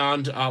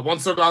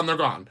once they're gone, they're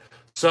gone.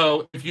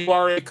 So if you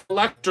are a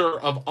collector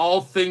of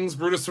all things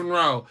Brutus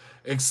Monroe,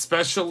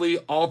 especially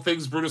all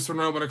things Brutus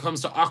Monroe when it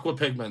comes to aqua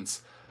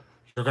pigments,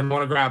 you're going to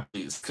want to grab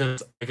these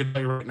because I can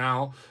tell you right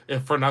now,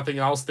 if for nothing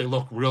else, they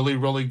look really,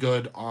 really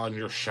good on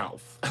your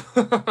shelf.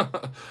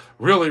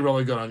 Really,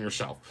 really good on your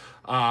shelf.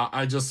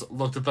 I just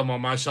looked at them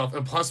on my shelf.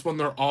 And plus, when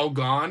they're all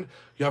gone,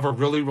 you have a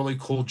really, really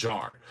cool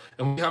jar.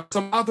 And we have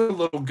some other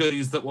little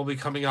goodies that will be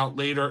coming out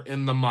later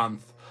in the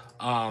month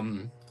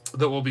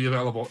that will be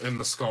available in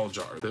the skull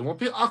jar. They won't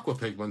be aqua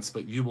pigments,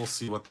 but you will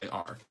see what they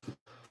are.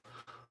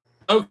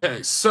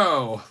 Okay,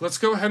 so let's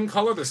go ahead and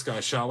color this guy,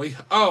 shall we?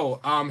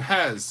 Oh,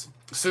 Hez,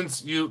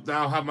 since you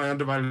now have my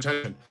undivided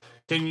attention,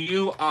 can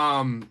you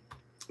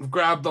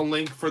grab the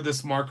link for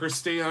this marker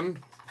stand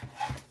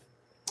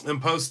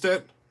and post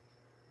it?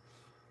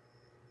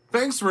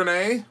 Thanks,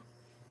 Renee.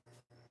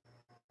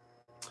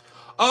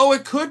 Oh,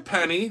 it could,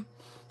 Penny.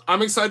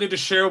 I'm excited to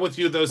share with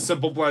you those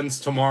simple blends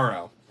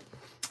tomorrow.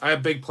 I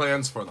have big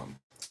plans for them.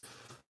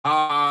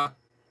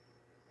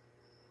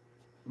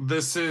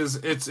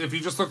 If you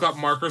just look up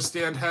marker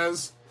stand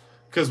Hez,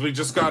 because we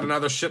just got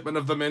another shipment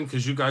of them in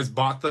because you guys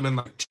bought them in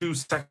like 2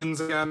 seconds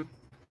again.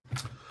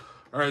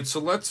 All right, so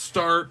let's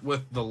start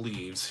with the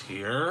leaves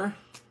here.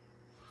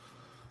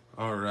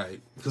 All right,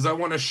 because I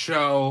want to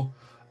show,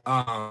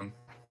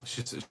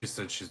 she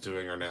said she's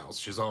doing her nails.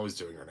 She's always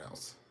doing her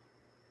nails.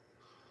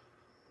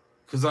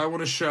 Because I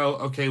want to show,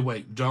 okay,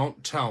 wait,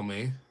 don't tell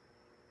me.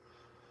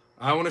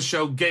 I want to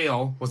show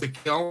Gail. Was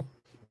it Gail?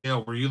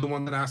 Gail, were you the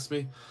one that asked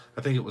me?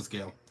 I think it was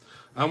Gail.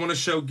 I want to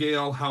show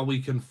Gail how we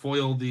can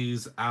foil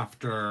these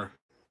after.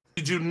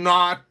 We do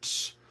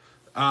not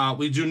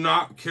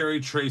carry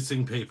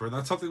tracing paper.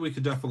 That's something we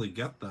could definitely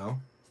get, though.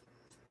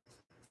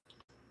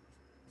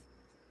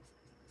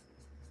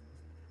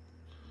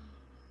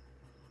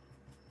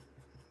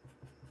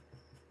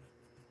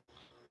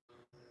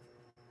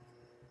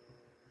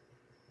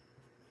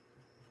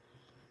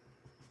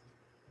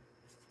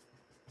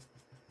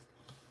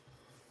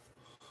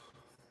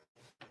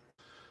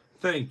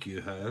 Thank you,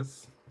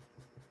 Hez.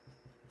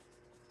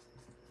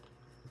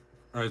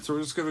 All right, so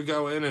we're just going to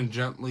go in and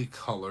gently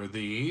color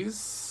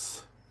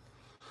these.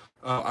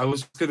 I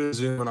was going to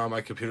zoom in on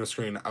my computer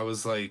screen. I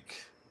was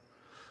like,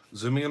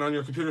 zooming in on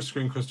your computer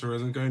screen, Christopher,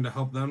 isn't going to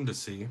help them to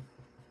see.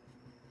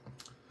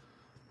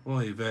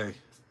 Oy vey.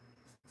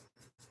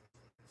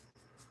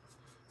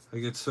 I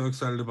get so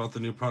excited about the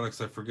new products,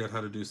 I forget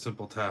how to do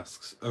simple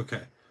tasks.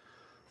 Okay,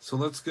 so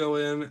let's go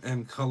in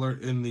and color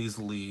in these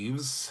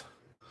leaves.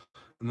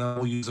 And then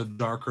we'll use a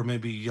darker,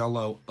 maybe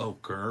yellow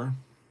ochre.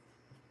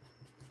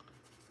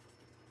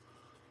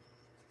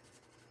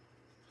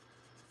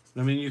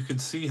 I mean, you can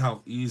see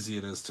how easy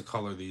it is to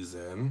color these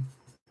in.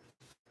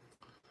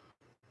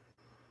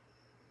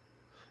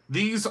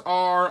 These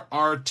are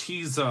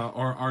Arteza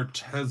or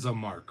Arteza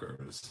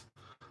markers.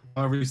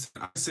 However,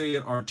 I say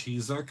it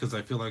Arteza because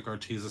I feel like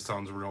Arteza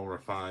sounds real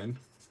refined.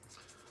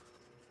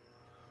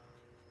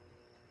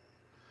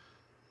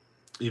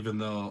 Even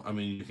though, I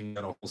mean, you can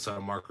get a whole set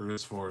of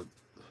markers for,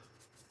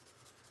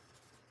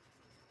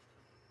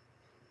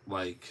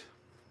 like,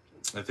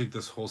 I think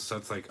this whole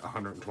set's like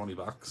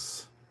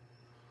 $120.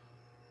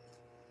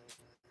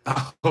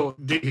 Oh,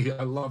 D,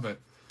 I love it.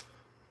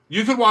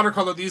 You can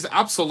watercolor these,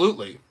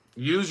 absolutely.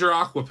 Use your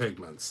aqua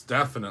pigments,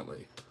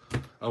 definitely.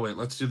 Oh, wait,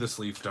 let's do this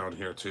leaf down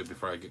here, too,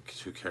 before I get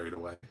too carried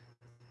away.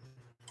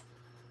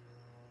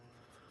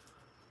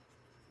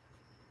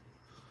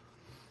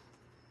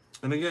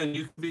 And again,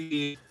 you can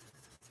be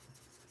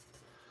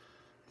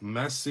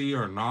messy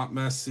or not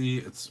messy.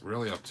 It's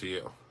really up to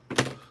you.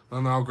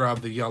 Then I'll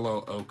grab the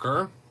yellow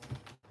ochre.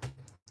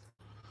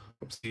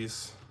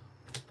 Oopsies.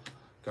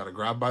 Got to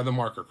grab by the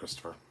marker,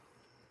 Christopher.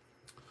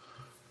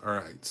 All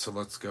right, so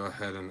let's go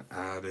ahead and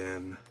add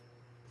in.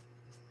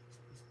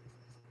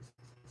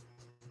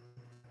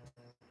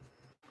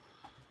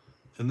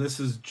 And this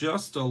is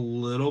just a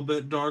little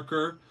bit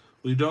darker.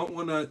 We don't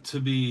want it to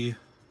be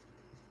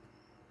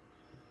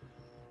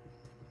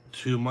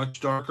too much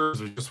darker.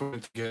 We just want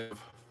it to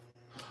give.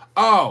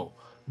 Oh,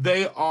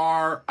 they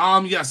are.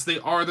 Yes, they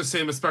are the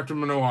same as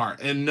Spectrum Noir,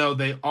 and no,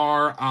 they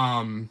are.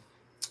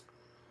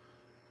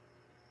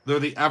 They're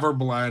the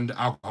Everblend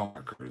alcohol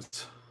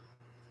markers.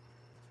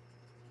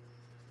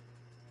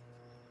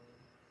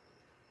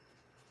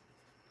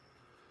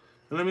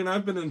 And I mean,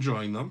 I've been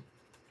enjoying them.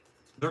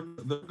 They're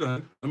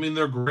good. I mean,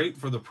 they're great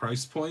for the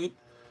price point.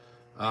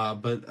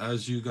 But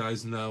as you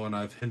guys know, and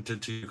I've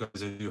hinted to you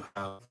guys, I do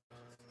have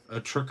a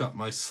trick up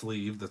my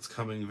sleeve that's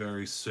coming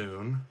very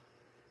soon.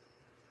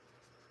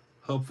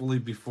 Hopefully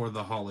before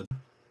the holiday.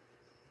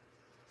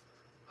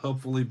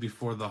 Hopefully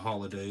before the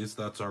holidays.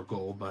 That's our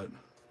goal, but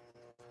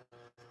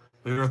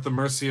we're at the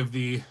mercy of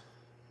the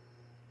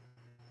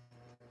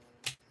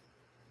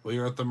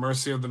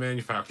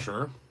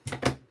manufacturer,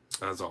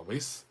 as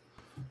always.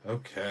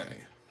 Okay.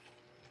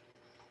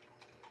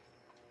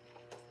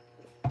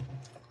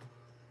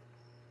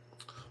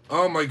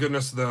 Oh my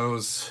goodness,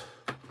 those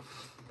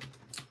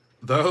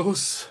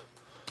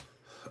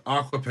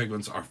aqua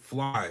pigments are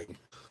flying.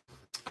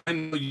 I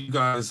know you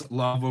guys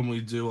love when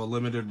we do a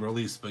limited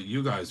release, but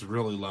you guys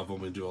really love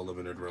when we do a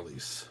limited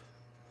release.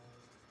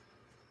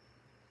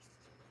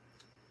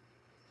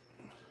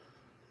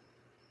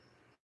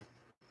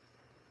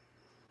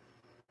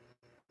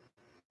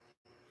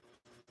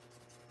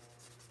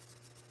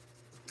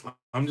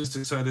 I'm just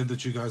excited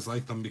that you guys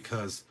like them,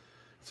 because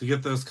to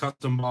get those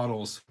custom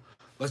bottles,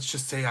 let's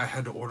just say I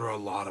had to order a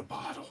lot of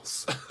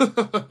bottles.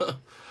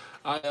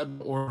 I had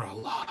to order a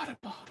lot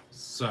of bottles.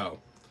 So,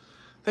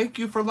 thank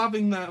you for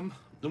loving them.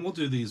 And we'll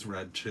do these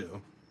red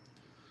too.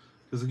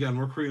 Because again,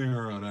 we're creating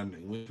our own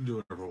ending. We can do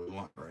whatever we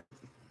want, right?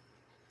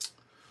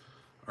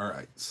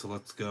 Alright, so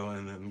let's go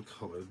in and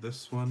color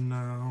this one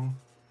now.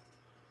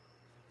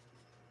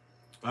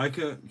 I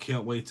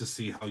can't wait to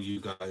see how you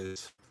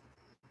guys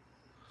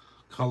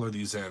color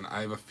these in. I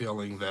have a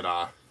feeling that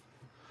I'm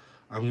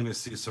going to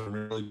see some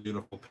really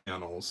beautiful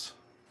panels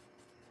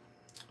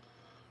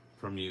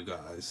from you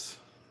guys.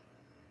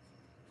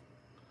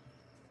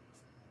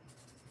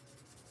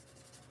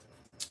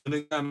 And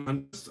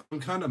again, I'm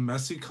kind of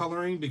messy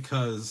coloring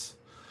because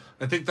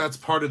I think that's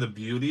part of the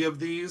beauty of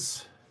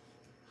these.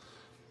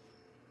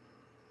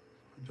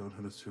 Don't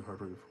hit us too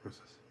hard right before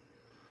Christmas.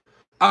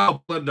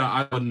 Oh, Linda,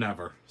 I would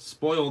never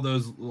spoil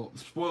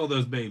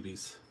those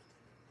babies.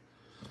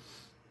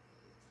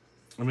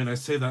 I mean, I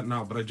say that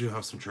now, but I do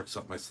have some tricks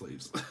up my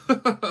sleeves.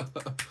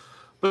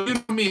 But you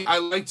know me, I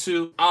like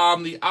to.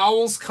 The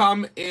owls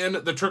come in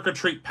the trick or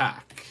treat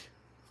pack.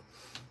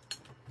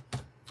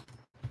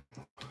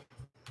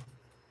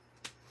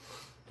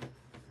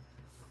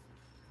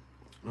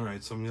 All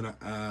right, so I'm gonna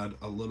add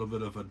a little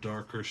bit of a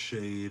darker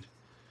shade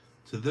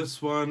to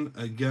this one.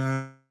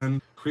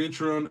 Again, create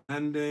your own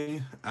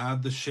ending.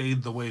 Add the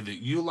shade the way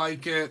that you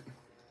like it.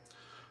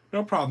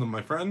 No problem,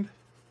 my friend.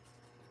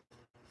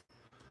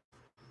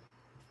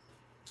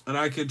 And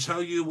I can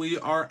tell you we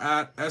are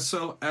at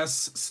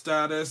SOS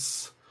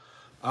status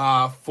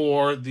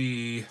for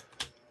the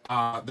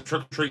trick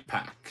or treat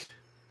pack.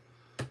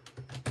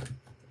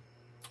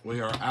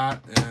 We are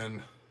at,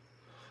 and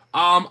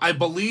I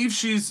believe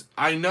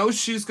I know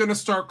she's gonna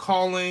start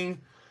calling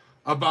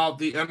about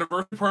the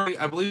anniversary party.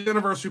 I believe the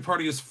anniversary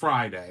party is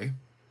Friday.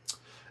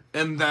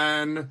 And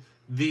then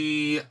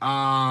the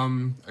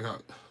I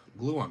got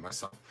glue on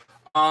myself.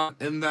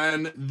 And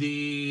then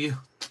the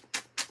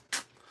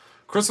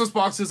Christmas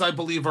boxes, I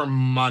believe, are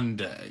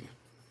Monday.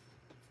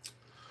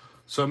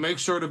 So make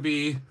sure to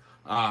be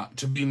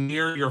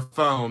near your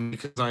phone,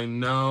 because I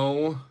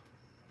know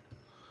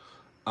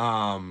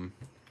that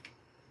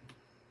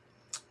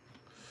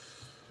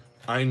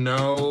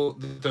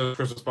the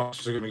Christmas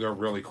boxes are going to go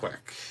really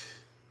quick.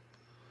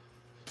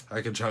 I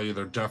can tell you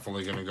they're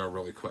definitely going to go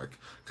really quick,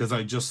 because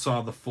I just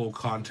saw the full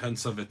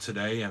contents of it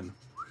today, and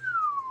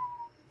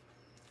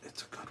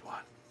it's a good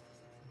one.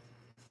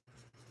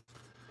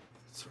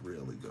 It's a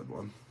really good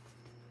one.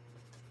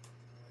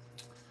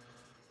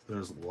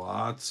 There's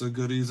lots of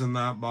goodies in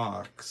that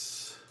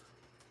box.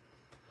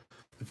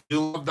 If you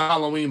love the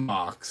Halloween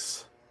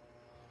box,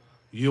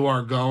 you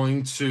are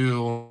going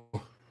to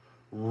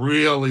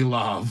really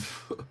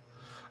love.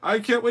 I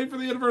can't wait for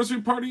the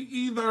anniversary party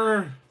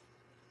either.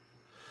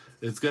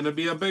 It's going to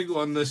be a big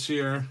one this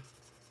year.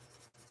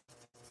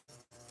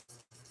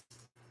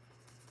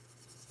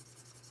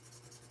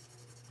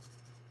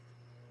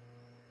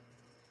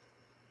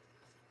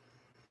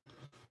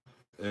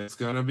 It's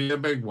going to be a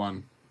big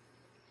one.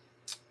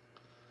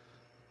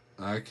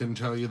 I can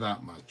tell you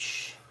that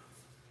much.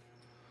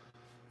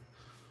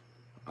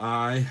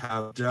 I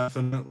have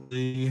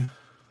definitely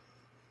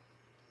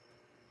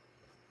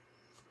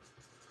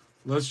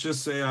let's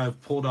just say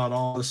I've pulled out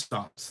all the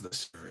stops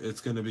this year.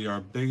 It's going to be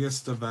our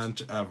biggest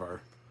event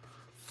ever.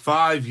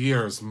 5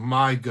 years,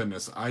 my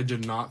goodness. I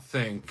didn't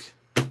think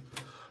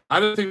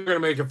we were going to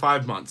make it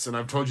 5 months, and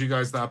I've told you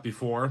guys that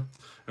before,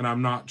 and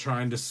I'm not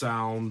trying to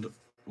sound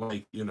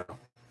like, you know,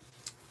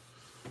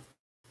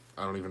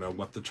 I don't even know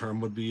what the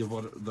term would be of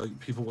what the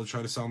people would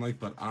try to sound like,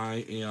 but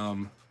I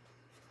am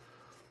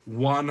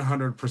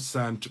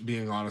 100%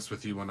 being honest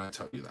with you when I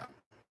tell you that.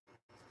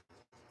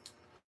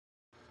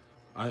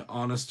 I,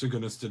 honest to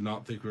goodness, did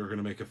not think we were going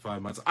to make it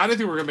 5 months. I didn't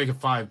think we were going to make it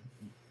 5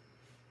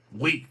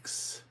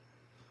 weeks.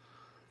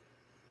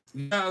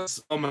 Yes.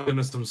 Oh my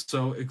goodness, I'm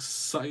so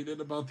excited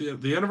about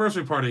the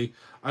anniversary party.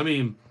 I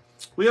mean,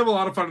 we have a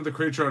lot of fun at the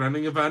Create Your Own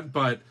Ending event,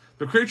 but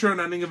the Create Your Own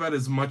Ending event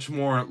is much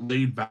more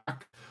laid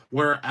back,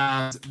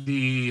 whereas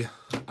the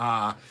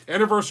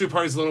anniversary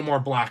party is a little more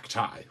black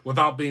tie,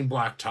 without being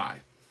black tie.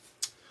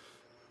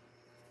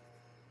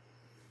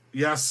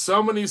 Yes,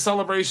 so many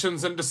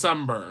celebrations in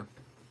December.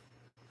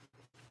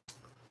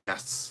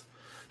 Yes.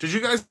 Did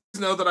you guys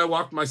know that I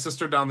walked my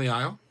sister down the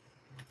aisle?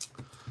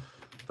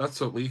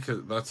 That's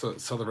a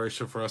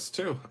celebration for us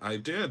too. I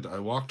did. I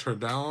walked her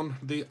down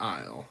the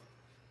aisle.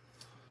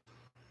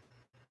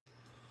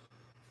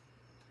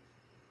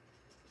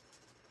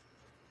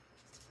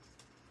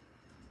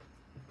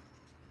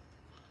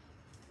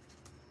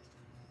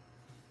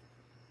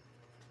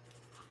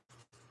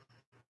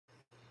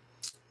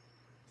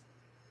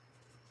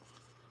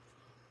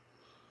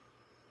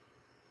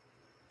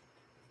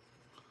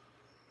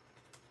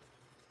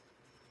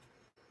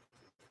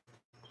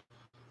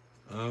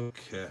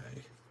 Okay.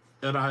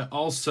 And I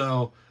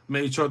also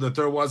made sure that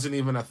there wasn't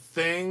even a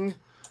thing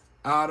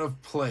out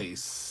of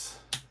place.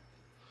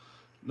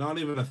 Not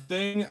even a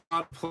thing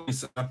out of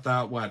place at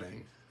that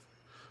wedding.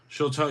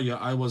 She'll tell you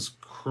I was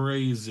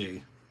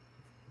crazy.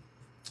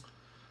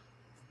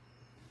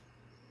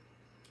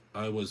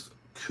 I was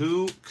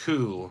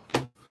cuckoo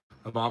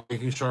about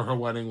making sure her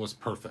wedding was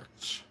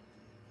perfect.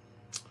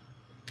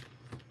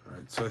 All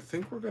right, so I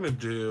think we're going to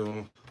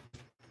do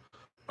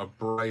a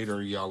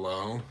brighter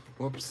yellow.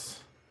 Whoops.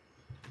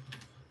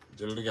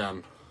 Did it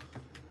again.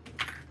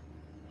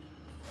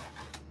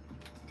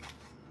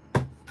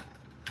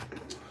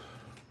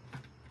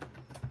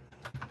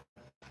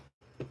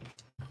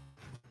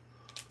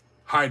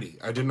 Heidi,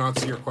 I did not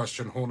see your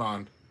question. Hold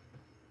on.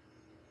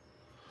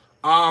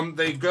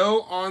 They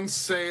go on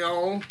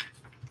sale.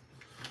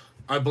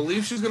 I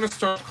believe she's going to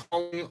start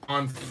calling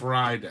on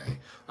Friday.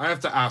 I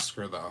have to ask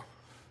her, though.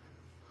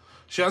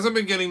 She hasn't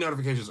been getting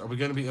notifications. Are we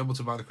going to be able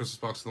to buy the Christmas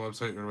box on the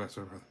website?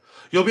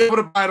 You'll be able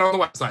to buy it on the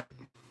website.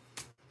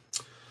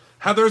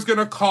 Heather's going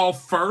to call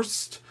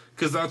first,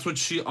 because that's what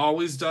she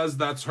always does.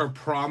 That's her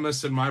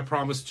promise, and my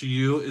promise to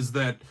you is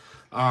that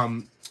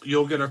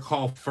you'll get a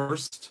call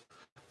first.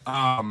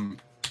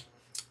 And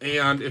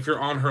if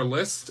you're on her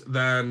list,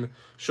 then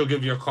she'll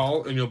give you a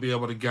call, and you'll be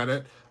able to get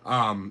it.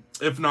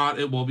 If not,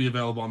 it will be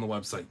available on the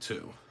website,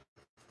 too.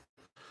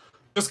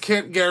 I just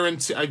can't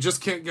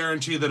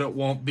guarantee that it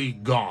won't be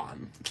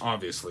gone,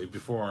 obviously,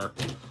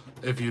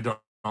 if you don't.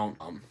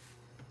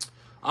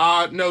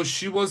 No,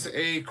 she was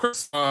a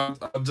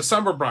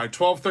December bride.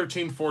 12,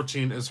 13,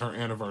 14 is her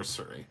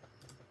anniversary.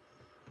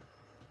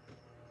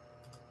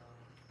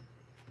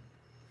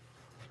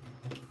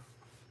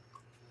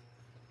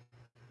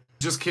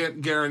 Just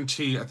can't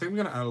guarantee. I think I'm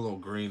going to add a little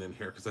green in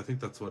here because I think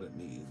that's what it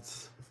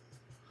needs.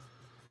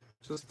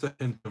 Just a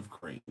hint of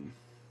green. Then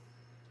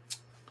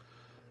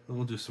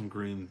we'll do some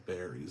green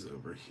berries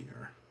over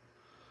here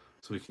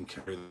so we can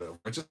carry that over.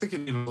 I just think it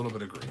needs a little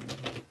bit of green.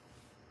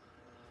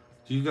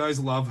 Do you guys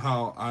love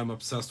how I'm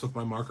obsessed with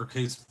my marker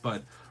case?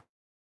 But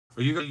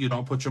are you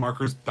don't put your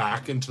markers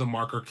back into the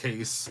marker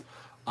case?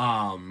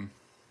 Oh,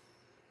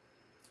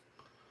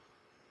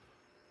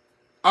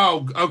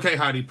 okay,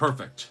 Heidi,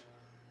 perfect.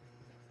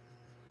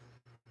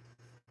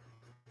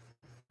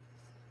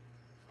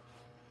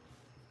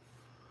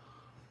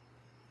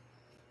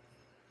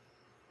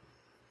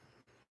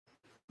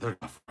 They're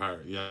on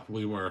fire. Yeah,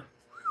 we were.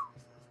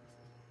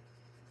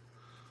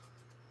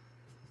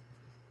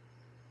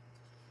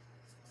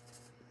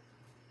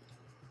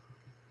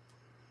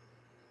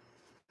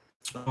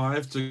 Oh, I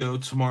have to go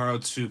tomorrow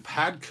to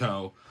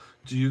Padco.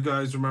 Do you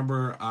guys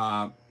remember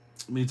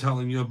me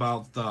telling you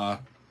about the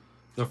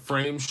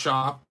frame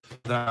shop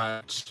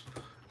that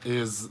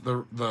is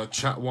the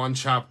one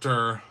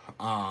chapter?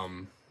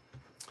 Oh,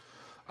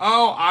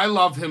 I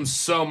love him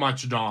so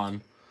much,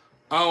 Dawn.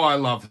 Oh, I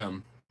love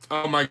him.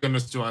 Oh my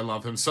goodness, do I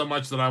love him so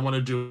much that I want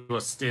to do a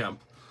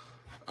stamp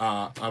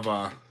of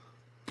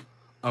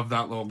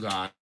that little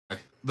guy.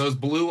 Those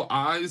blue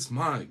eyes,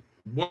 my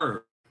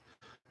word.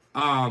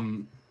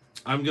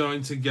 I'm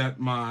going to get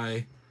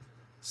my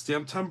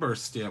Stamptember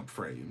stamp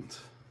framed.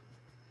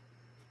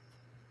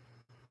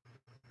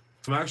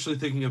 I'm actually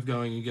thinking of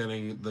going and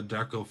getting the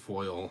deco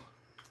foil.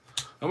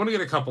 I want to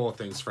get a couple of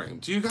things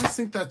framed. Do you guys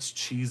think that's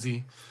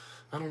cheesy?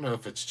 I don't know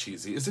if it's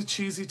cheesy. Is it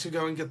cheesy to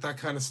go and get that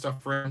kind of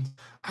stuff framed?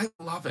 I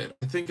love it.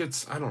 I think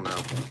it's, I don't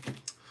know.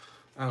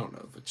 I don't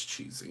know if it's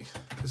cheesy.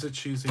 Is it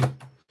cheesy?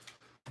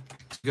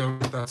 go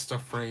get that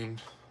stuff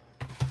framed.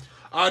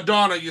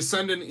 Donna, you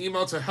send an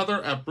email to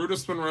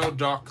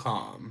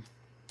heather@brutusmonroe.com.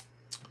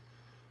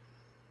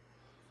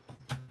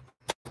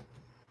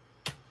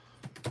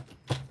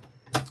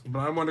 But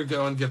I want to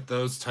go and get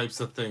those types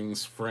of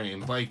things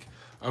framed. Like,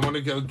 I want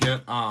to go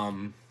get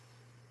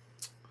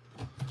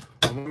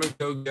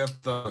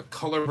the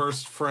Color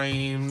Burst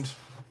framed,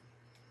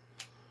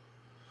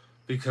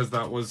 because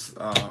that was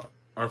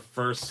our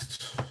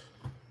first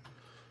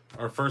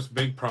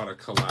big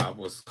product collab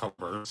was Color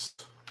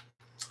Burst.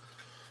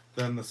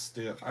 Then the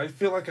steel. I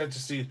feel like that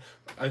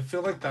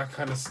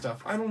kind of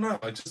stuff. I don't know.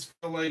 I just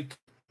feel like,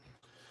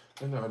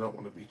 I know I don't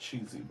want to be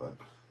cheesy, but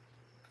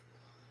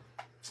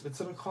it's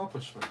an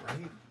accomplishment,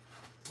 right?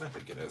 I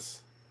think it is.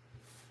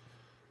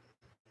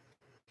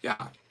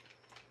 Yeah.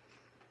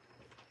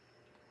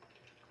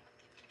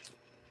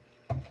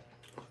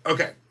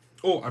 Okay.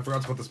 Oh, I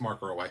forgot to put this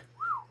marker away.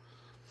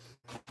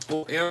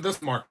 Oh, and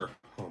this marker.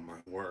 Oh, my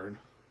word.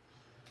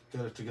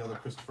 Get it together,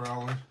 Christopher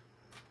Allen.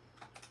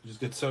 You just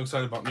get so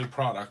excited about new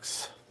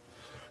products.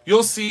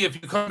 You'll see if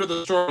you come to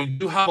the store, we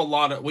do have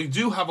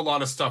a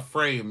lot of stuff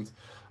framed.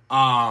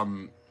 But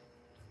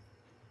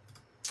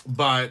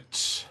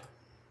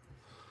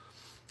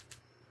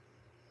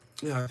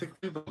yeah, I think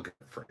we will get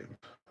it framed.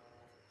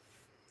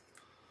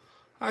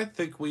 I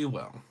think we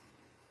will.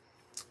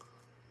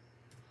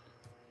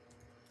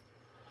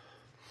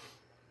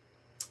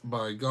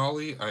 By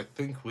golly, I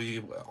think we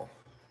will.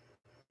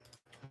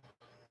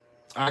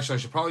 Actually, I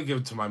should probably give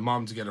it to my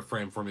mom to get a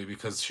frame for me,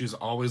 because she's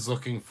always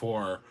looking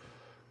for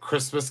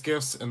Christmas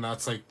gifts, and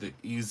that's like the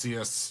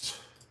easiest,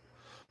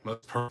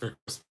 most perfect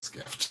Christmas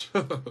gift.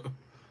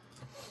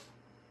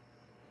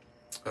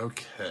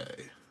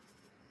 Okay.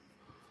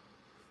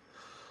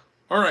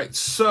 All right,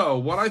 so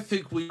what I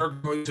think we are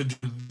going to do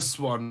this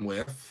one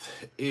with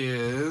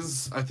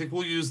is, I think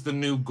we'll use the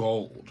new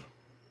gold.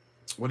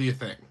 What do you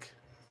think?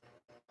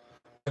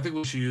 I think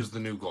we should use the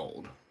new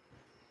gold.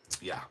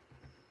 Yeah.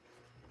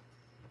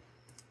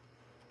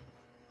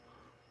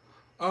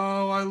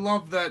 Oh, I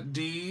love that,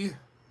 D.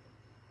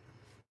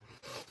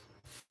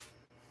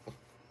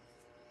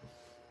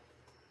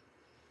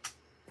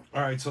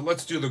 All right, so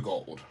let's do the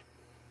gold,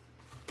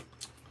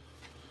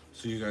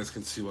 so you guys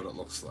can see what it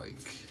looks like.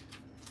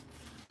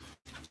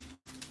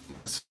 My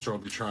sister will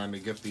be trying to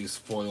get these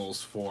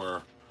foils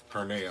for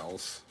her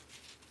nails.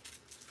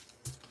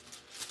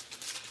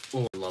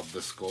 Oh, I love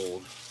this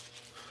gold.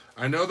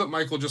 I know that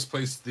Michael just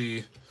placed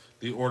the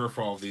order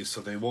for all of these,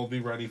 so they will be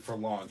ready for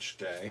launch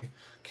day.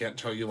 Can't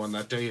tell you when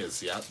that day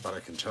is yet, but I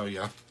can tell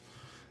you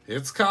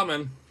it's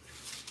coming.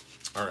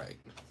 All right.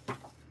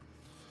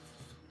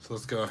 So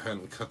let's go ahead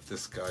and cut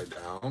this guy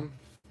down.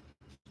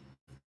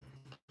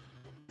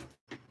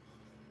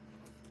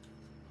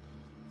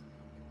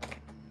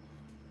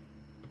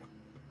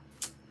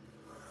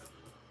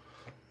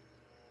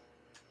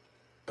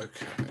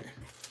 Okay.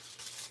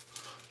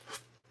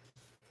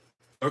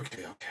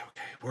 Okay.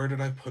 Where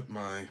did I put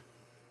my...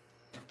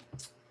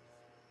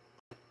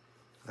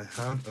 I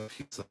had a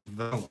piece of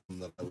vellum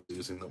that I was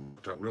using that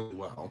worked out really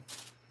well.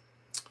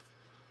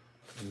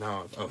 And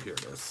now, oh, here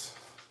it is.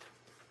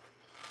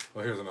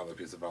 Well, here's another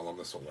piece of vellum.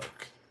 This will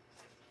work.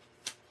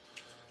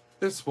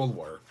 This will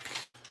work.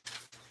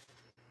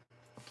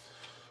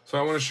 So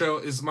I want to show,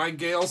 is my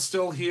Gail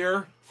still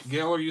here?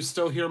 Gail, are you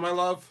still here, my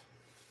love?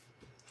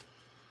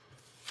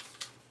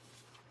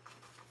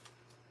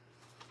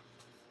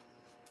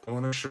 I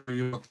want to show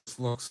you what this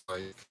looks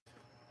like.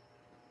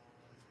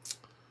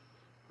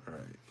 All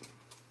right.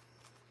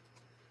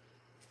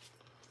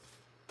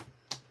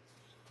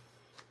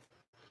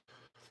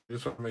 I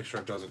just want to make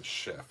sure it doesn't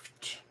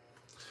shift.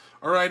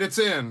 All right, it's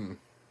in.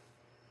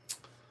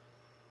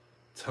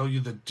 Tell you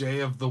the day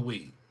of the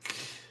week.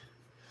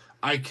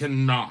 I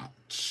cannot.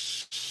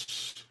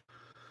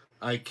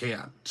 I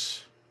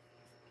can't.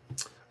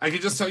 I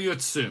can just tell you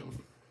it's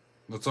soon.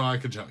 That's all I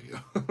can tell you.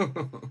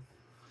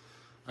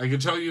 I can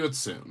tell you it's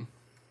soon.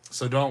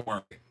 So don't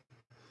worry.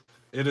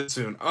 It is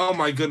soon. Oh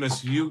my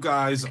goodness, you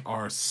guys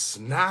are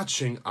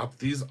snatching up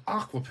these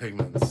aqua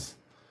pigments.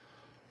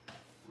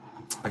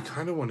 I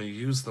kind of want to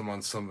use them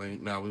on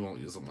something. No, we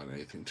won't use them on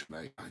anything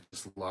tonight. I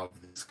just love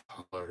these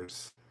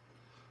colors.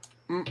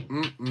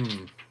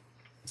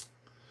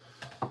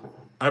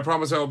 I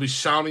promise I will be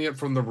shouting it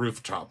from the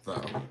rooftop,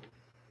 though.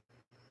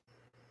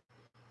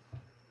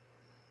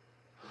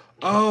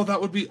 Oh,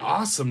 that would be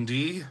awesome,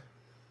 D.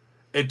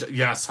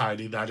 Yes,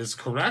 Heidi, that is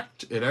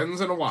correct. It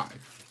ends in a Y.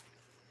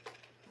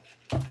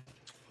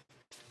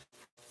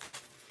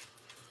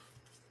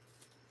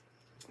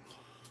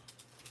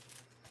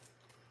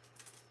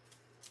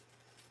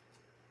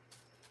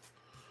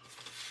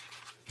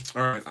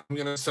 All right, I'm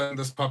going to send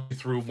this puppy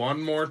through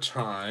one more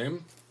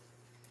time,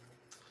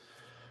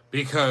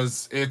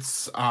 because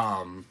it's,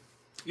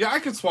 yeah, I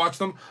can swatch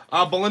them.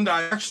 Belinda,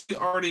 I actually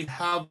already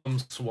have them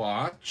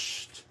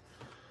swatched,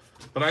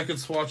 but I could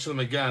swatch them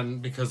again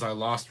because I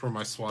lost where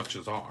my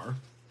swatches are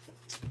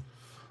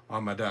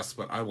on my desk,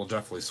 but I will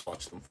definitely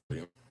swatch them for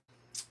you.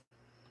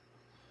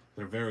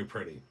 They're very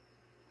pretty.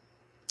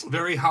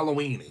 Very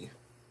Halloween-y.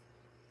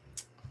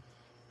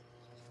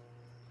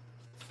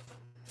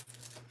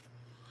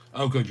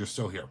 Oh, good, you're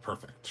still here.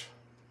 Perfect.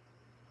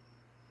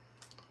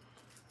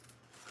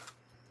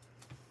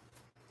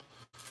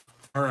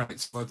 All right,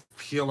 so let's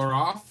peel her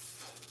off.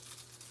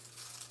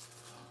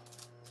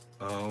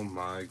 Oh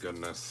my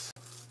goodness.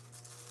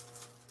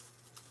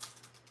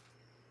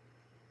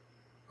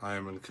 I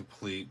am in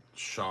complete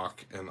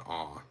shock and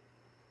awe.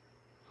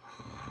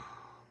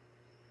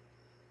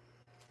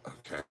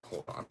 Okay,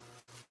 hold on.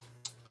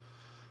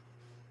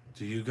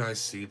 Do you guys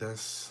see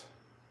this?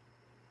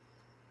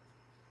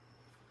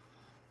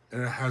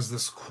 And it has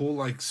this cool,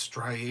 like,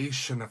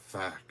 striation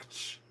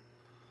effect.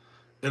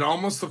 It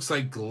almost looks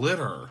like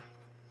glitter.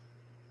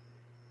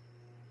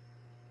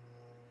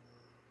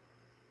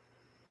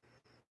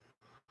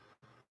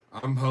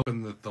 I'm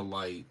hoping that the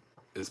light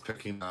is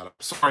picking that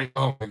up. Sorry.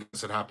 Oh my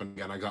goodness, it happened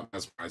again. I got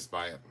mesmerized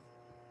by it.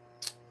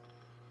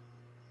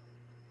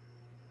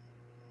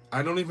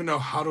 I don't even know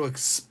how to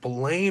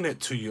explain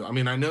it to you. I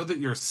mean, I know that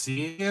you're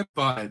seeing it,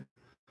 but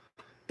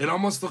it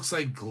almost looks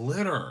like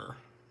glitter.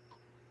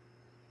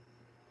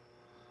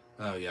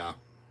 Oh, yeah.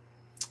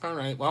 All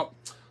right. Well,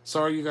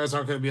 sorry you guys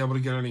aren't going to be able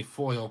to get any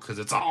foil because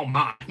it's all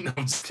mine. No,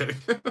 I'm just kidding.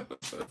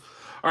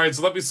 All right,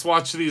 so let me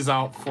swatch these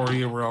out for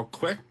you real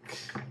quick.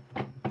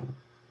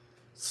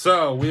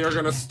 So we are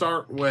going to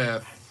start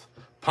with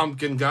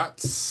Pumpkin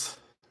Guts.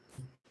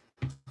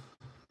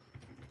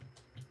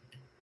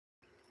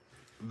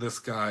 This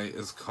guy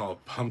is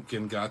called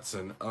Pumpkin Guts,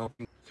 and oh,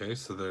 okay,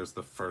 so there's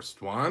the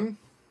first one.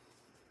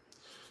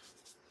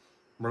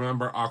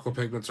 Remember, aqua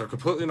pigments are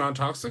completely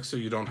non-toxic, so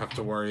you don't have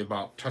to worry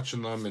about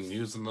touching them and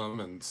using them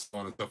and so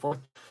on and so forth.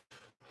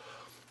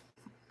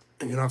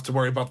 And you don't have to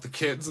worry about the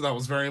kids. That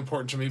was very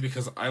important to me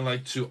because I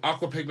like to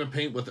aqua pigment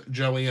paint with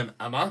Joey and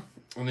Emma.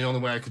 And the only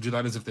way I could do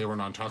that is if they were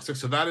non-toxic.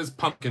 So that is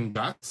Pumpkin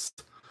Guts.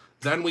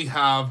 Then we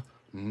have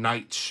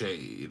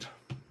Nightshade.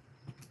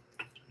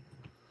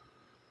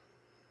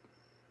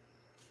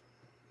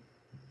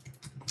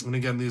 And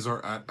again, these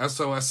are at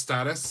SOS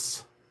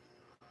status.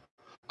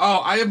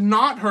 Oh, I have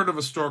not heard of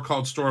a store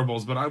called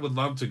Storables, but I would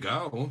love to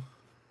go.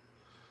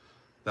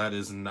 That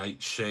is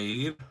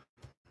Nightshade.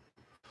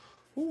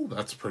 Ooh,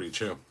 that's pretty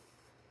too.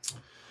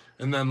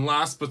 And then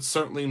last but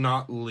certainly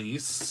not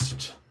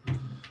least,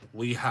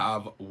 we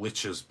have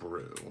Witch's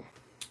Brew.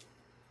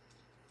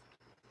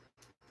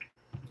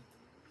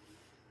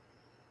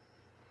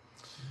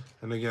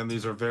 And again,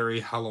 these are very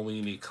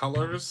Halloween-y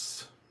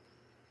colors.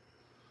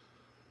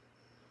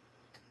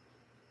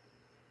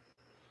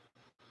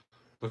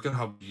 Look at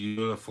how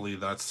beautifully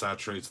that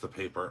saturates the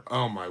paper.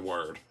 Oh my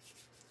word.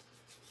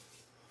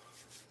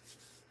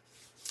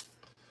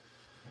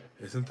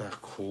 Isn't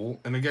that cool?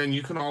 And again,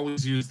 you can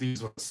always use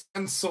these with a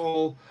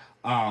stencil.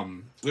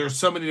 There are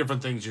so many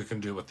different things you can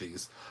do with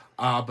these.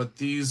 But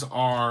these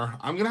are,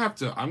 I'm gonna have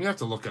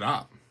to look it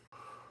up.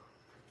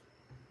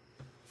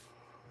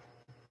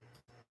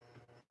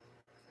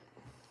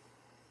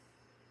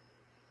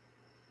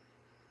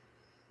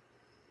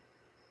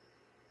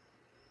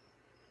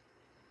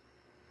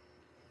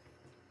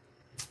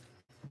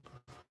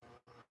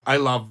 I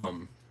love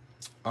them.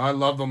 I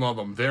love them, love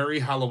them.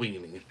 Very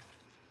Halloween-y.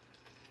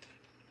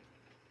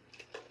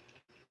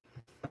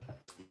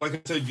 Like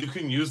I said, you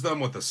can use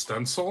them with a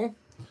stencil.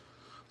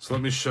 So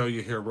let me show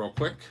you here real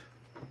quick.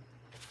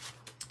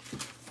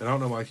 I don't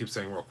know why I keep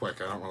saying real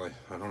quick. I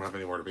don't have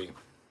anywhere to be.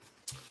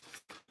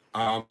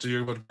 So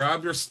you would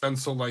grab your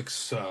stencil like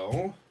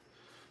so.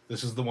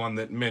 This is the one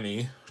that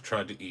Minnie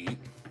tried to eat.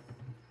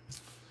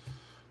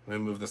 Let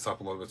me move this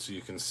up a little bit so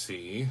you can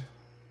see.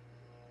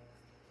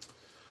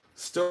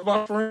 Still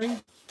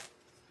buffering?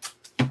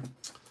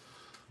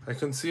 I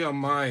can see on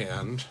my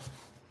end.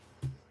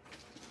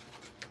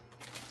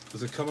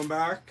 Is it coming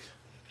back?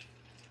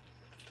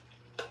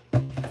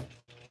 I'm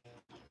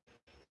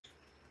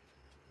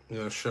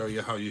going to show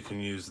you how you can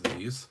use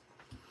these.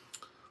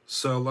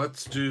 So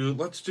let's do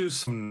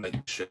some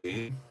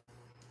Nightshade.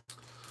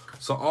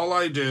 So all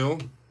I do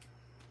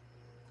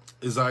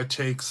is I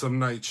take some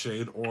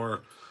Nightshade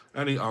or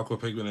any aqua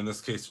pigment. In this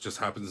case, it just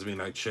happens to be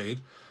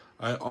Nightshade.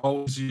 I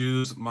always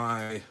use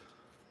my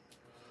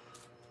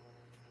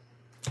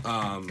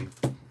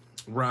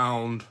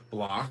round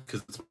block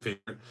because it's my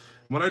favorite.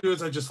 What I do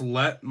is I just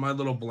let my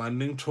little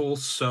blending tool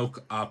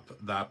soak up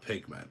that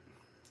pigment.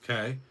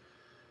 Okay,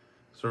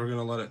 so we're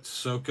gonna let it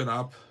soak it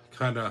up,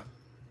 kind of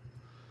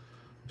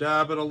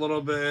dab it a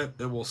little bit.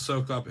 It will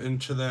soak up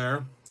into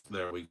there.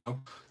 There we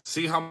go.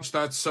 See how much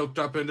that's soaked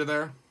up into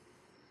there?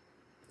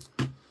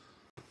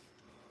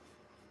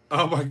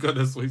 Oh my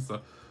goodness,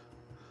 Lisa.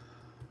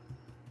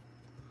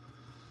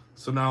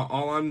 So now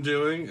all I'm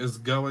doing is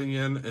going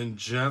in and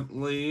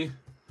gently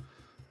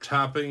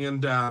tapping and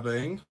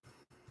dabbing.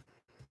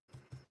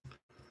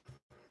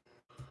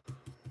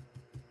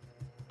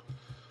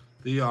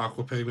 The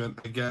aqua pigment.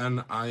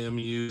 Again, I am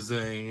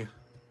using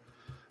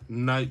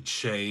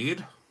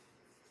Nightshade.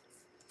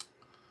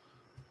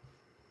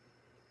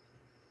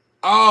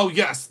 Oh,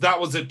 yes, that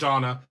was it,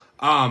 Donna.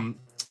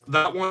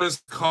 That one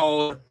is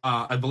called,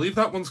 I believe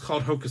that one's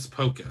called Hocus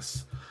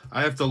Pocus.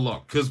 I have to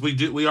look because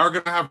we are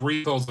going to have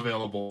refills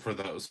available for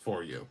those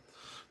for you.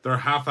 They're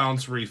 1/2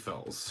 ounce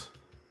refills.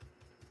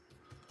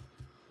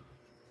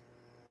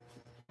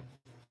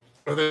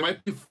 Or they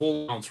might be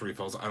full ounce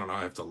refills. I don't know.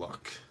 I have to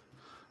look.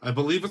 I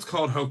believe it's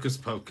called Hocus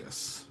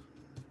Pocus.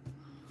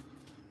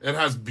 It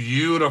has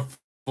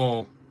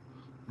beautiful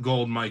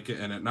gold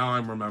mica in it. Now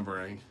I'm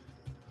remembering.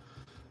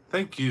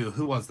 Thank you.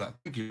 Who was that?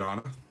 Thank you,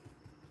 Donna.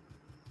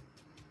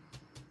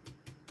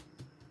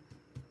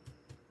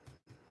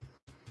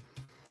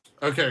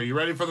 Okay, are you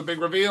ready for the big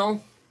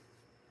reveal?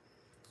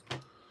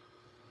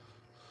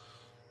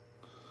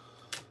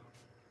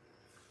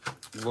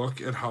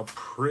 Look at how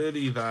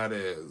pretty that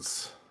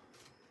is.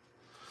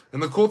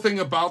 And the cool thing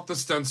about the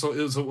stencil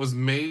is it was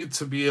made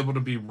to be able to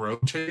be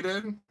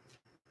rotated.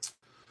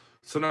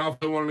 So now if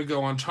I wanted to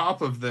go on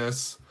top of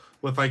this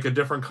with like a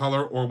different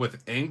color or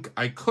with ink,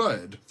 I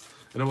could.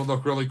 And it would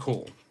look really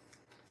cool.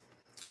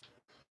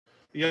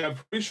 Yeah, I'm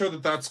pretty sure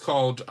that that's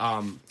called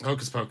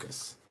Hocus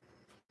Pocus.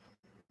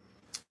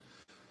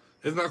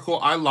 Isn't that cool?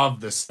 I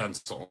love this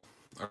stencil.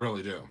 I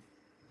really do.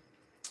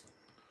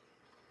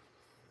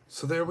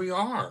 So there we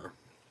are.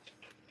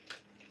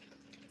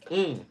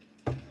 And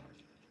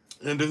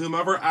to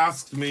whomever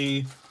asked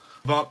me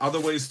about other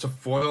ways to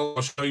foil,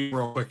 I'll show you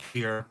real quick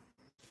here.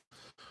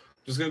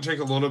 Just going to take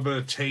a little bit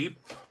of tape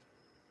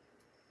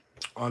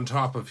on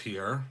top of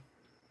here.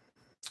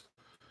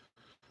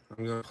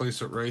 I'm going to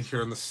place it right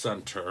here in the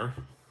center.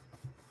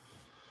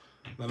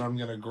 Then I'm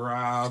going to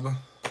grab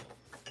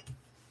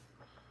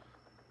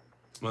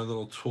my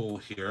little tool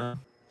here.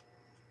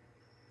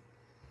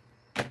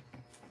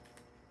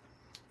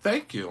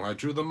 Thank you. I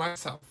drew them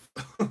myself.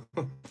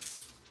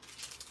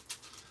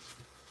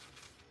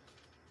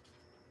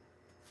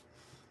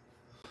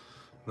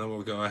 Then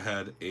we'll go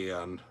ahead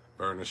and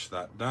burnish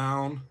that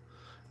down.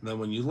 And then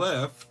when you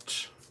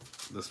lift,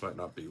 this might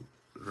not be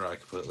dry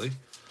completely.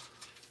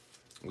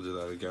 We'll do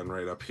that again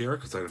right up here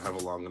because I don't have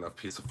a long enough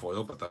piece of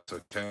foil, but that's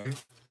okay.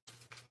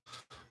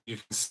 You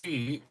can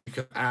see you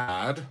can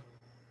add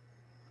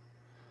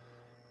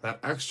that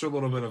extra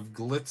little bit of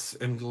glitz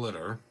and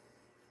glitter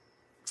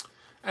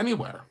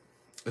anywhere.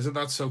 Isn't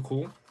that so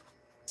cool?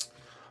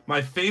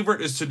 My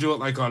favorite is to do it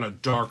like on a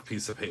dark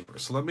piece of paper.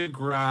 So let me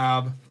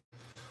grab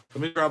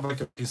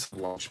like a piece of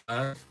lunch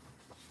bag.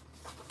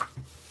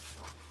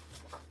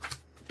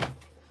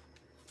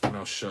 And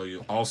I'll show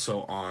you.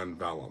 Also on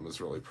vellum is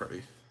really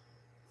pretty.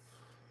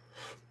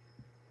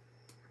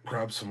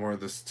 Grab some more of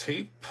this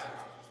tape.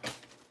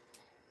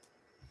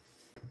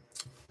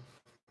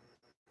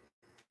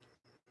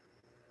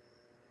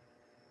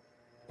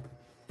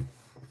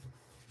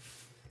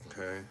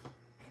 Okay.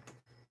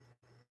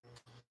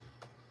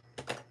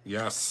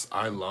 Yes,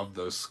 I love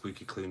those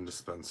squeaky clean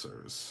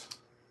dispensers.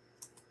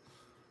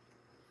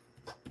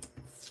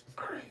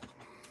 All right.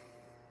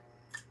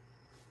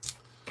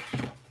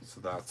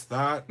 So that's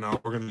that. Now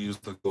we're going to use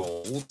the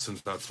gold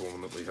since that's the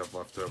one that we have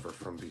left over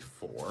from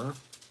before.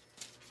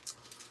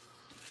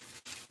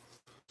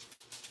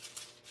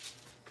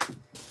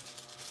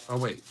 Oh,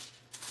 wait.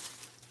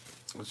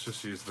 Let's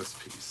just use this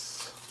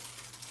piece.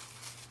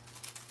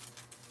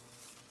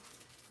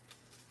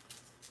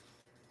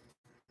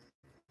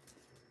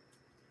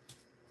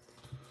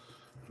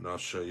 And I'll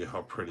show you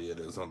how pretty it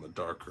is on the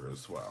darker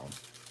as well.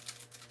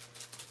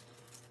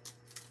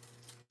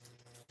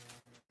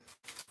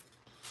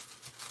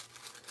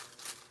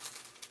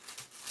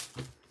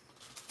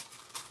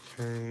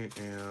 Okay,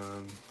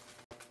 and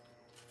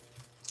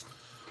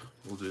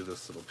we'll do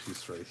this little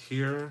piece right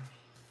here.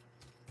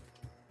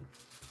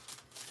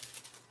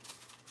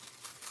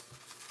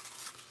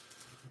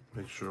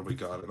 Make sure we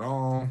got it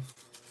all.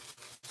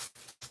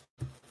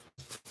 I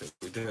think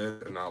we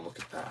did, and now look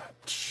at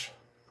that.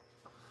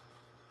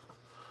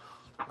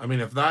 I mean,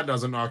 if that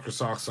doesn't knock your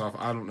socks off,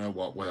 I don't know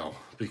what will.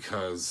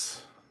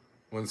 Because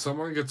when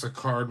someone gets a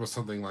card with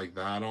something like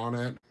that on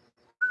it,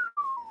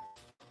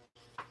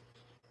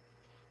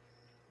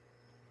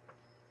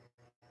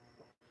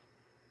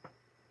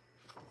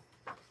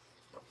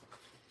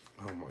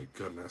 oh my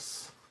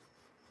goodness.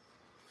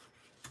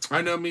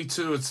 I know, me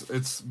too.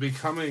 It's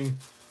becoming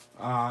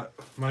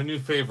my new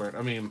favorite.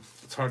 I mean,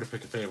 it's hard to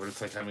pick a favorite.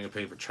 It's like having a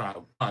favorite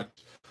child, but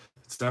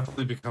it's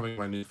definitely becoming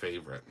my new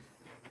favorite.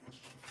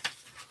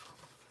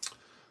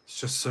 It's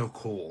just so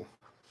cool.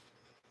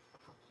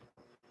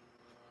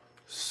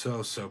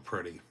 So, so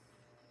pretty.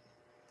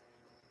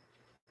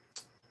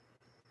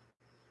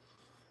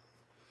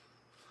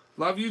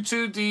 Love you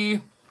too,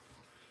 Dee.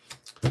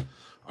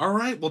 All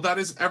right. Well, that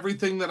is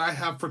everything that I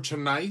have for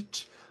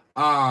tonight.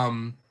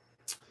 Thank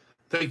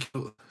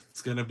you.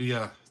 It's gonna be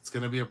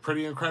a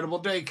pretty incredible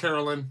day,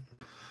 Carolyn.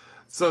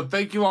 So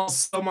thank you all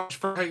so much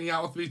for hanging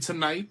out with me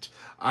tonight.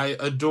 I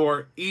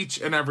adore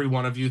each and every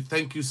one of you.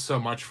 Thank you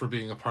so much for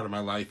being a part of my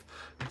life.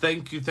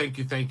 Thank you, thank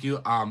you, thank you.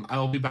 I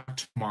will be back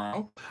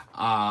tomorrow.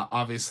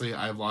 Obviously,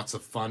 I have lots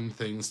of fun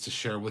things to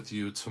share with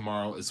you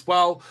tomorrow as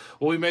well.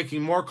 We'll be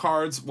making more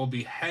cards. We'll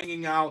be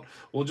hanging out.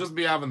 We'll just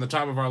be having the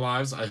time of our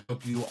lives. I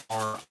hope you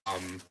are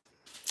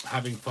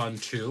having fun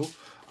too,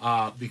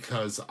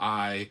 because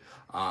I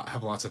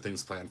have lots of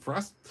things planned for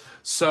us.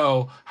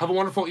 So have a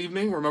wonderful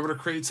evening. Remember to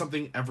create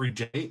something every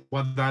day,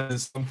 whether that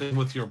is something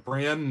with your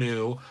brand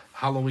new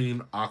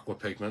Halloween aqua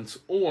pigments,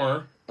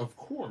 or of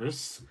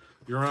course,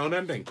 your own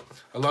ending.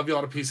 I love you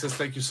all to pieces.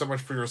 Thank you so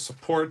much for your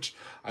support.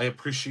 I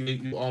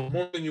appreciate you all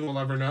more than you will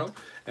ever know.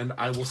 And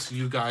I will see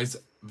you guys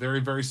very,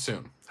 very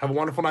soon. Have a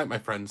wonderful night, my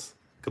friends.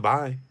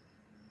 Goodbye.